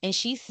 and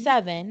she's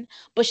 7,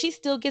 but she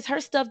still gets her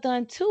stuff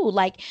done too.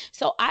 Like,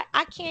 so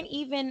I can't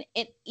even,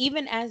 and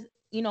even as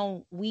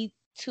we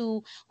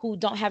to who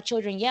don't have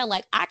children yet,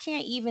 like I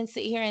can't even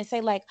sit here and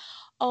say like,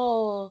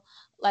 oh,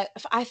 like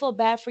if I feel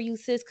bad for you,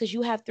 sis, because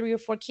you have 3 or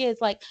 4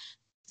 kids. Like,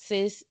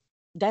 sis,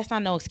 that's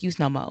not no excuse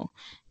no more.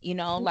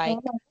 Like,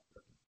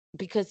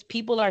 because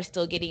people are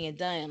still getting it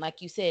done.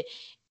 Like you said,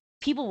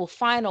 people will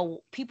find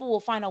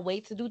a way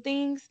to do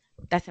things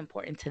that's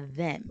important to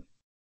them.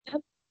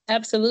 Yep,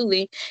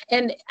 absolutely.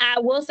 And I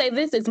will say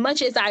this, as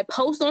much as I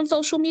post on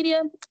social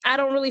media, I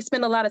don't really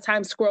spend a lot of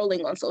time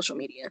scrolling on social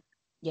media.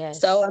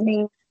 So, I Yes.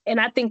 mean, and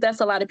I think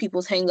that's a lot of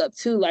people's hang up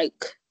too, like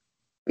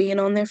being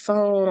on their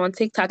phone on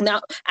TikTok.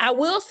 Now, I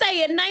will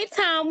say at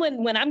nighttime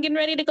when I'm getting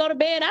ready to go to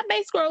bed, I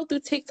may scroll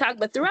through TikTok,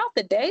 but throughout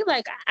the day,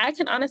 like I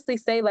can honestly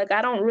say like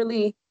I don't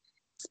really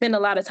spend a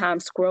lot of time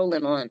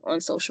scrolling on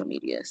social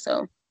media.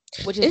 So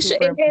Which is it should.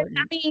 super I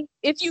important. mean,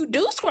 if you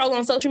do scroll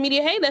on social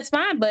media, hey, that's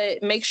fine.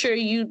 But make sure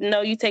you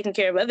know you taking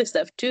care of other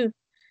stuff too.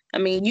 I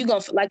mean, you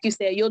gonna like you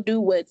said, you'll do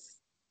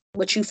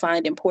what you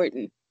find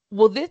important.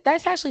 Well,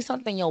 that's actually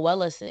something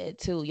Yoella said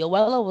too.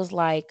 Yoella was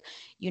like,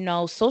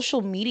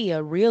 social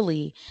media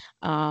really,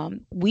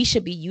 we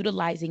should be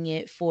utilizing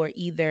it for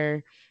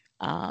either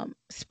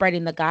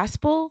spreading the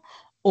gospel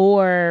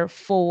or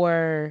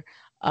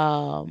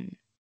um,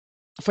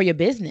 for your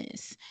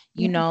business,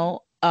 Yeah.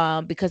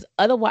 because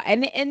otherwise,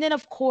 and then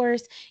of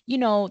course,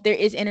 there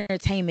is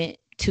entertainment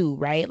too,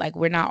 right? Like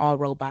we're not all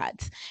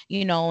robots,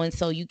 and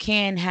so you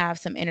can have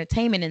some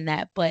entertainment in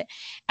that, but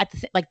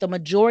like the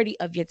majority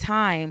of your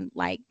time,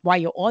 like while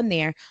you're on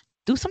there,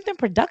 do something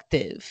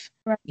productive,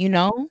 Right. you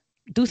know,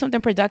 do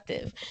something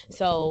productive.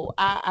 So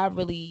I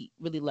really,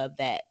 really love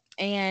that.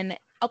 And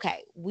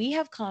okay, we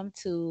have come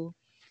to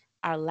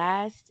our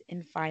last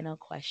and final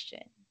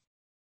question.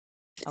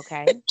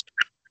 Okay.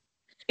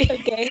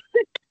 Okay.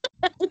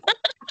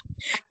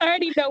 I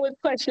already know what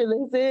question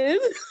this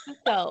is.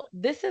 So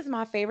this is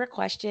my favorite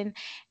question.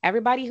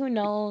 Everybody who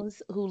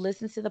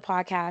listens to the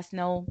podcast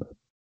know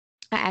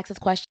I ask this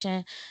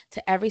question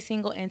to every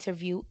single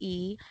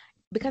interviewee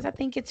because I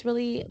think it's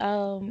really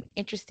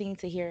interesting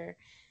to hear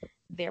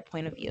their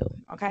point of view.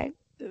 Okay.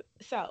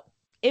 So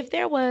if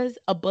there was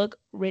a book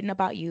written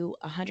about you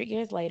 100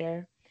 years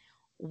later,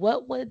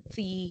 what would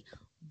the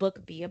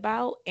book be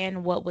about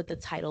and what would the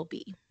title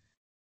be?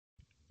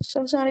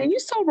 Shoshana, you're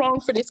so wrong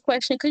for this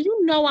question because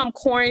you know I'm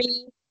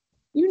corny.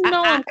 You I,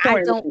 know I, I'm I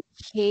corny. don't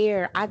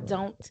care. I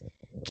don't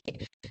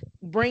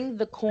bring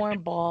the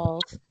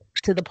cornballs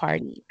to the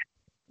party.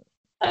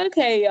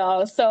 Okay,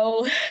 y'all.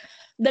 So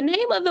the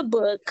name of the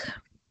book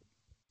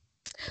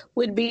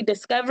would be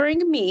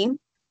Discovering Me,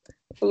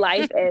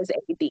 Life as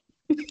AD.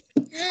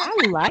 I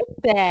like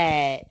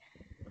that.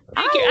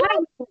 Thank you. I I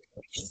don't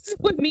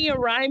with me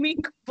and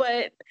rhyming,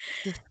 but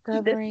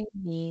the, Discovering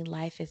Me,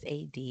 Life is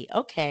AD.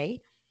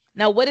 Okay.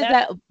 Now, what is that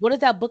that? What is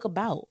that book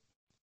about?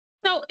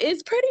 so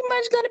it's pretty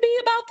much going to be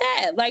about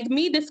that. Like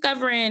me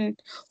discovering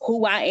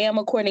who I am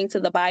according to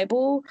the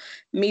Bible,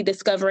 me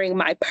discovering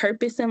my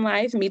purpose in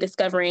life, me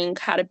discovering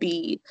how to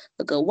be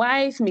a good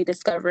wife, me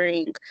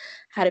discovering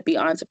how to be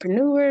an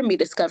entrepreneur, me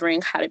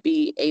discovering how to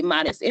be a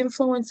modest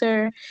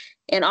influencer,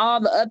 and all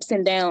the ups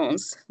and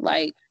downs,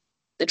 like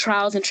the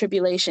trials and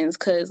tribulations.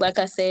 Because, like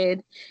I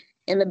said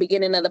in the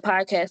beginning of the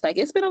podcast, like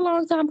it's been a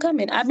long time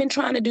coming. I've been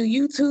trying to do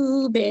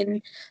YouTube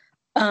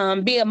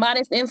and be a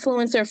modest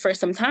influencer for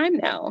some time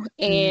now.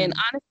 And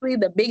Mhm, honestly,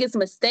 the biggest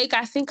mistake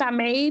I think I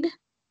made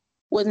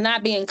was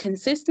not being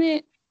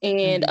consistent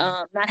and mhm.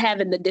 not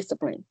having the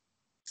discipline.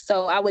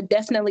 So I would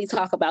definitely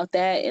talk about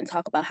that and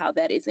talk about how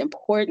that is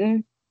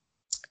important.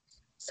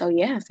 So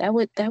yeah, that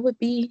would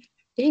be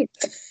it.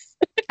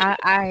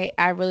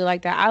 I really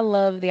like that. I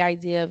love the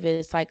idea of it.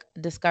 It's like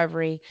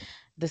discovering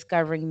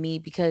me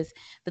because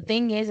the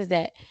thing is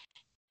that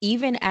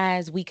even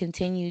as we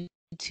continue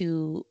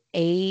to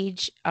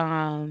age,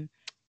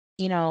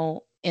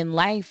 in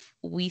life,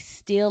 we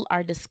still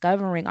are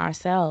discovering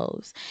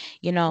ourselves.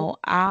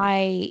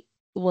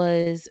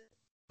 Was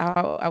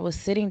I was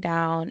sitting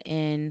down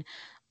in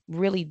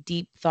really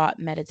deep thought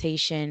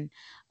meditation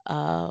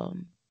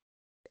um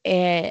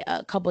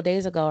a couple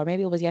days ago, or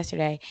maybe it was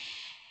yesterday,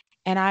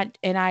 and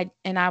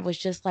I was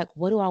just like,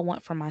 what do I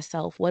want for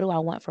myself? What do I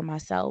want for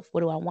myself?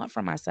 What do I want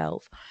for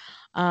myself?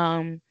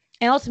 um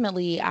and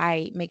ultimately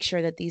I make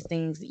sure that these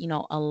things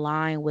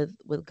align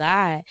with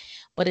God,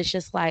 but it's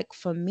just like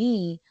for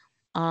me,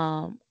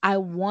 I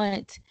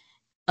want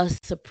a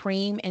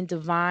supreme and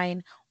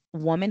divine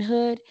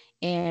womanhood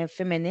and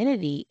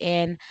femininity,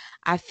 and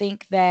I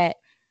think that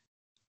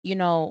you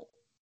know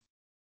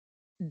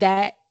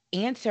that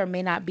answer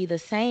may not be the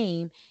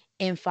same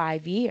in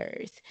 5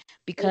 years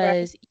Right.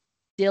 because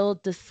you're still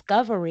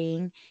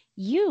discovering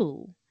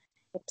you.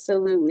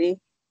 Absolutely.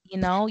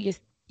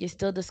 You're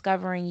still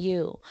discovering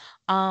you.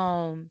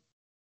 um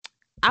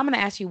I'm gonna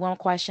ask you one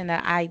question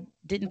that I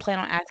didn't plan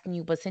on asking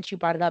you, but since you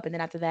brought it up, and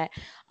then after that,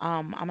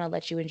 I'm gonna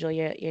let you enjoy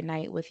your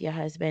night with your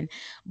husband.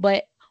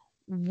 But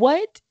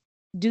what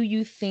do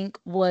you think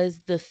was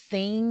the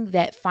thing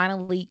that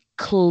finally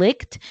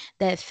clicked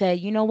that said,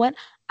 you know what,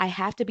 I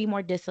have to be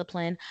more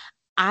disciplined.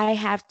 I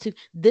have to,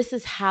 this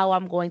is how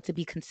I'm going to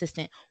be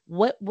consistent.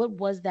 What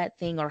was that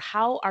thing, or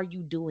how are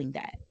you doing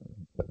that?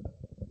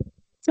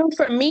 So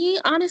for me,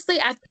 honestly,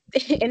 I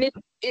and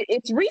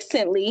it's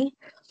recently,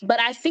 but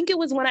I think it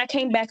was when I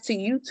came back to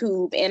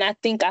YouTube and I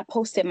think I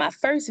posted my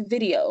first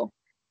video.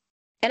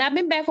 And I've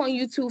been back on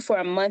YouTube for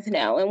a month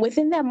now, and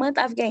within that month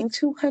I've gained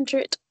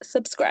 200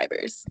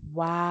 subscribers.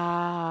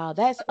 Wow,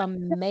 that's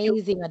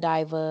amazing,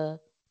 Adiva.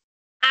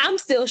 I'm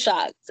still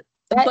shocked.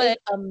 That is But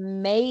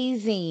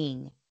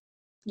amazing.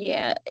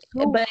 yeah,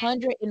 but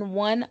 200 in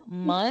 1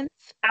 month?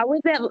 I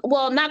was at,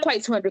 well, not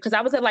quite 200 because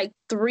I was at like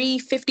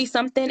 350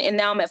 something and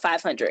now I'm at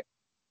 500.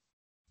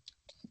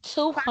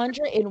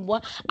 200 in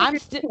 1, I'm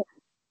still,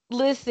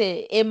 listen,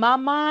 in my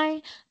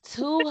mind,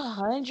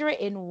 200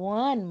 in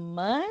 1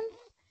 month?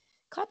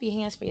 Clap your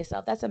hands for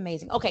yourself. That's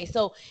amazing. Okay,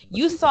 so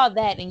you saw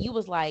that and you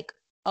was like,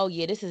 "Oh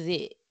yeah, this is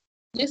it."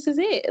 This is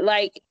it.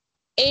 Like,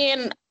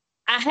 and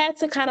I had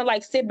to kind of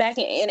like sit back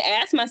and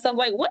ask myself,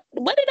 like, what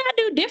did I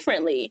do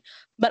differently?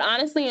 But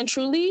honestly and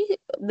truly,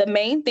 the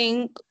main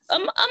thing,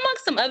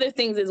 amongst some other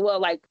things as well,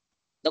 like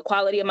the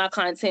quality of my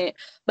content,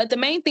 but the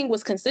main thing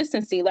was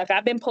consistency. Like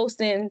I've been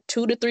posting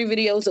 2 to 3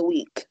 videos a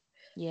week.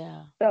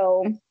 Yeah.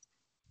 So,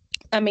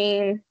 I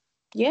mean,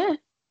 yeah.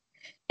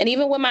 And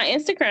even with my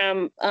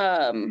Instagram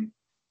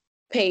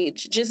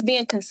page, just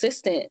being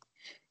consistent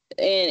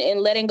and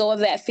letting go of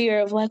that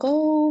fear of like,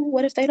 oh,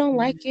 what if they don't Mhm.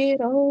 like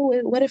it? Oh,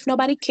 what if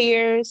nobody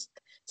cares?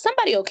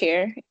 Somebody will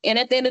care. And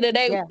at the end of the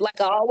day, Yeah,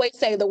 like I always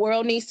say, the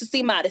world needs to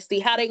see modesty.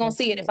 How they gonna that's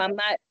see it if it. I'm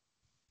not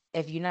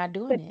If you're not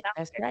doing putting it, it out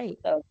that's there? right.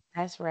 So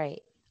That's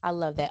right. I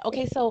love that.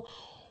 Okay, so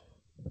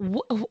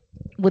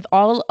with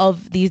all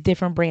of these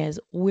different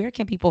brands, where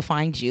can people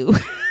find you?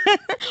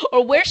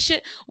 Or where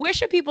should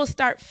people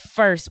start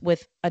first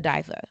with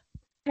Adiva?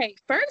 okay,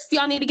 first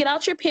y'all need to get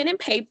out your pen and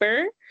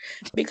paper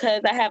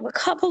because I have a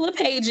couple of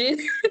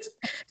pages.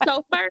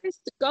 So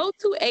first, go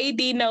to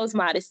Aydee Knows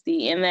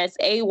Modesty, and that's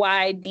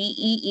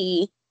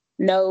AYDEE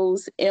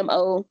knows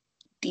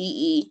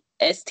MODESTY.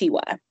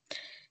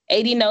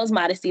 Aydee Knows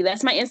Modesty.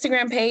 That's my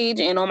Instagram page.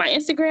 And on my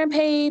Instagram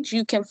page,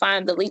 you can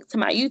find the link to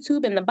my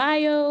YouTube in the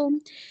bio.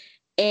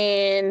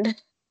 And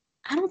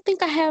I don't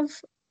think I have,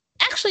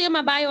 actually, in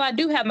my bio, I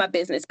do have my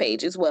business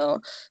page as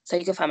well. So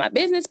you can find my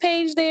business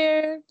page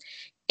there.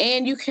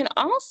 And you can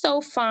also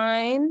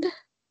find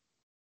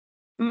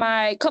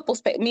my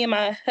couples page, me and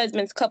my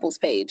husband's couples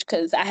page,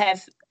 because I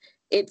have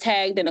it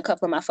tagged in a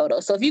couple of my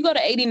photos. So if you go to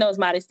Aydee Knows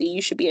Modesty,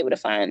 you should be able to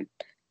find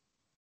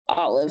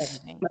all of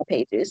Everything. my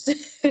pages.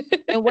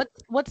 And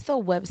what's the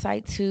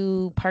website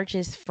to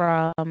purchase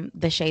from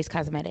the Shades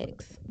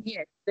Cosmetics?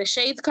 Yes, the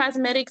Shades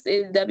Cosmetics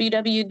is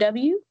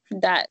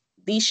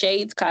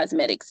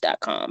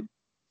www.theshadescosmetics.com.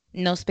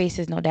 No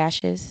spaces, no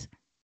dashes.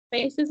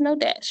 Spaces, no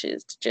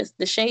dashes, just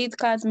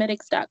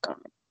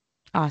theshadescosmetics.com.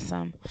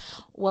 Awesome.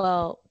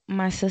 Well,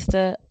 my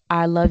sister,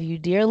 I love you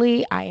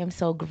dearly. I am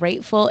so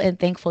grateful and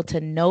thankful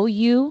to know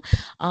you,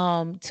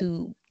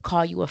 to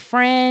call you a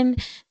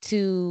friend,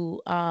 to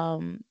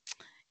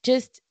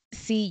just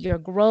see your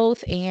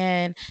growth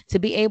and to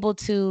be able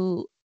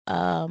to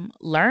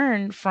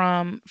learn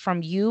from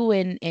you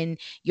and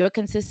your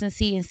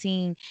consistency and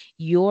seeing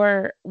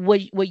your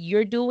what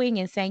you're doing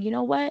and saying, you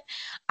know what,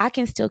 I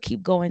can still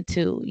keep going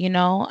too,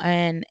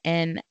 and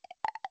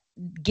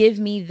give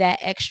me that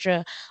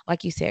extra,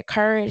 like you said,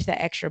 courage, that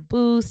extra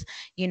boost.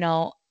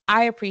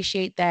 I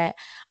appreciate that.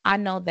 I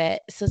know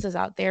that sisters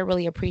out there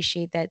really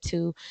appreciate that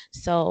too.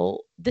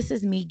 So this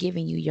is me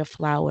giving you your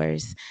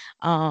flowers,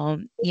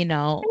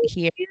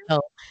 here.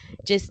 So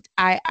just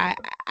I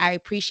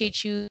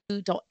appreciate you.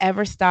 Don't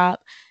ever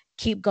stop.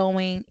 Keep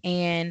going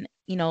and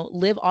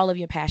live all of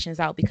your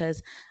passions out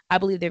because I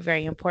believe they're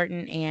very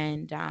important.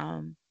 And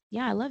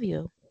yeah, I love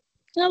you.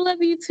 I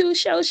love you too,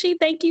 Shoshi.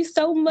 Thank you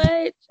so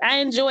much. I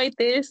enjoyed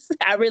this.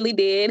 I really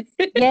did.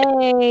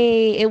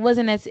 Yay. It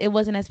wasn't as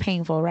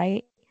painful,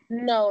 right?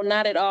 No,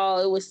 not at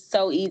all. It was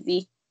so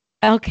easy.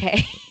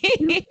 Okay.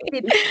 You did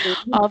it easy.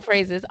 All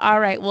praises.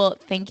 All right. Well,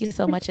 thank you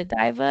so much,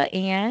 Adiva.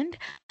 And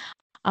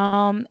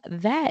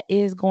that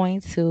is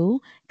going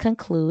to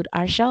conclude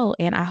our show.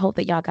 And I hope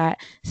that y'all got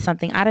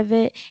something out of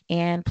it.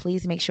 And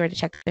please make sure to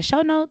check the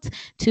show notes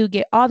to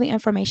get all the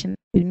information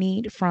you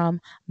need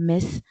from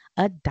Miss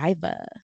Adiva.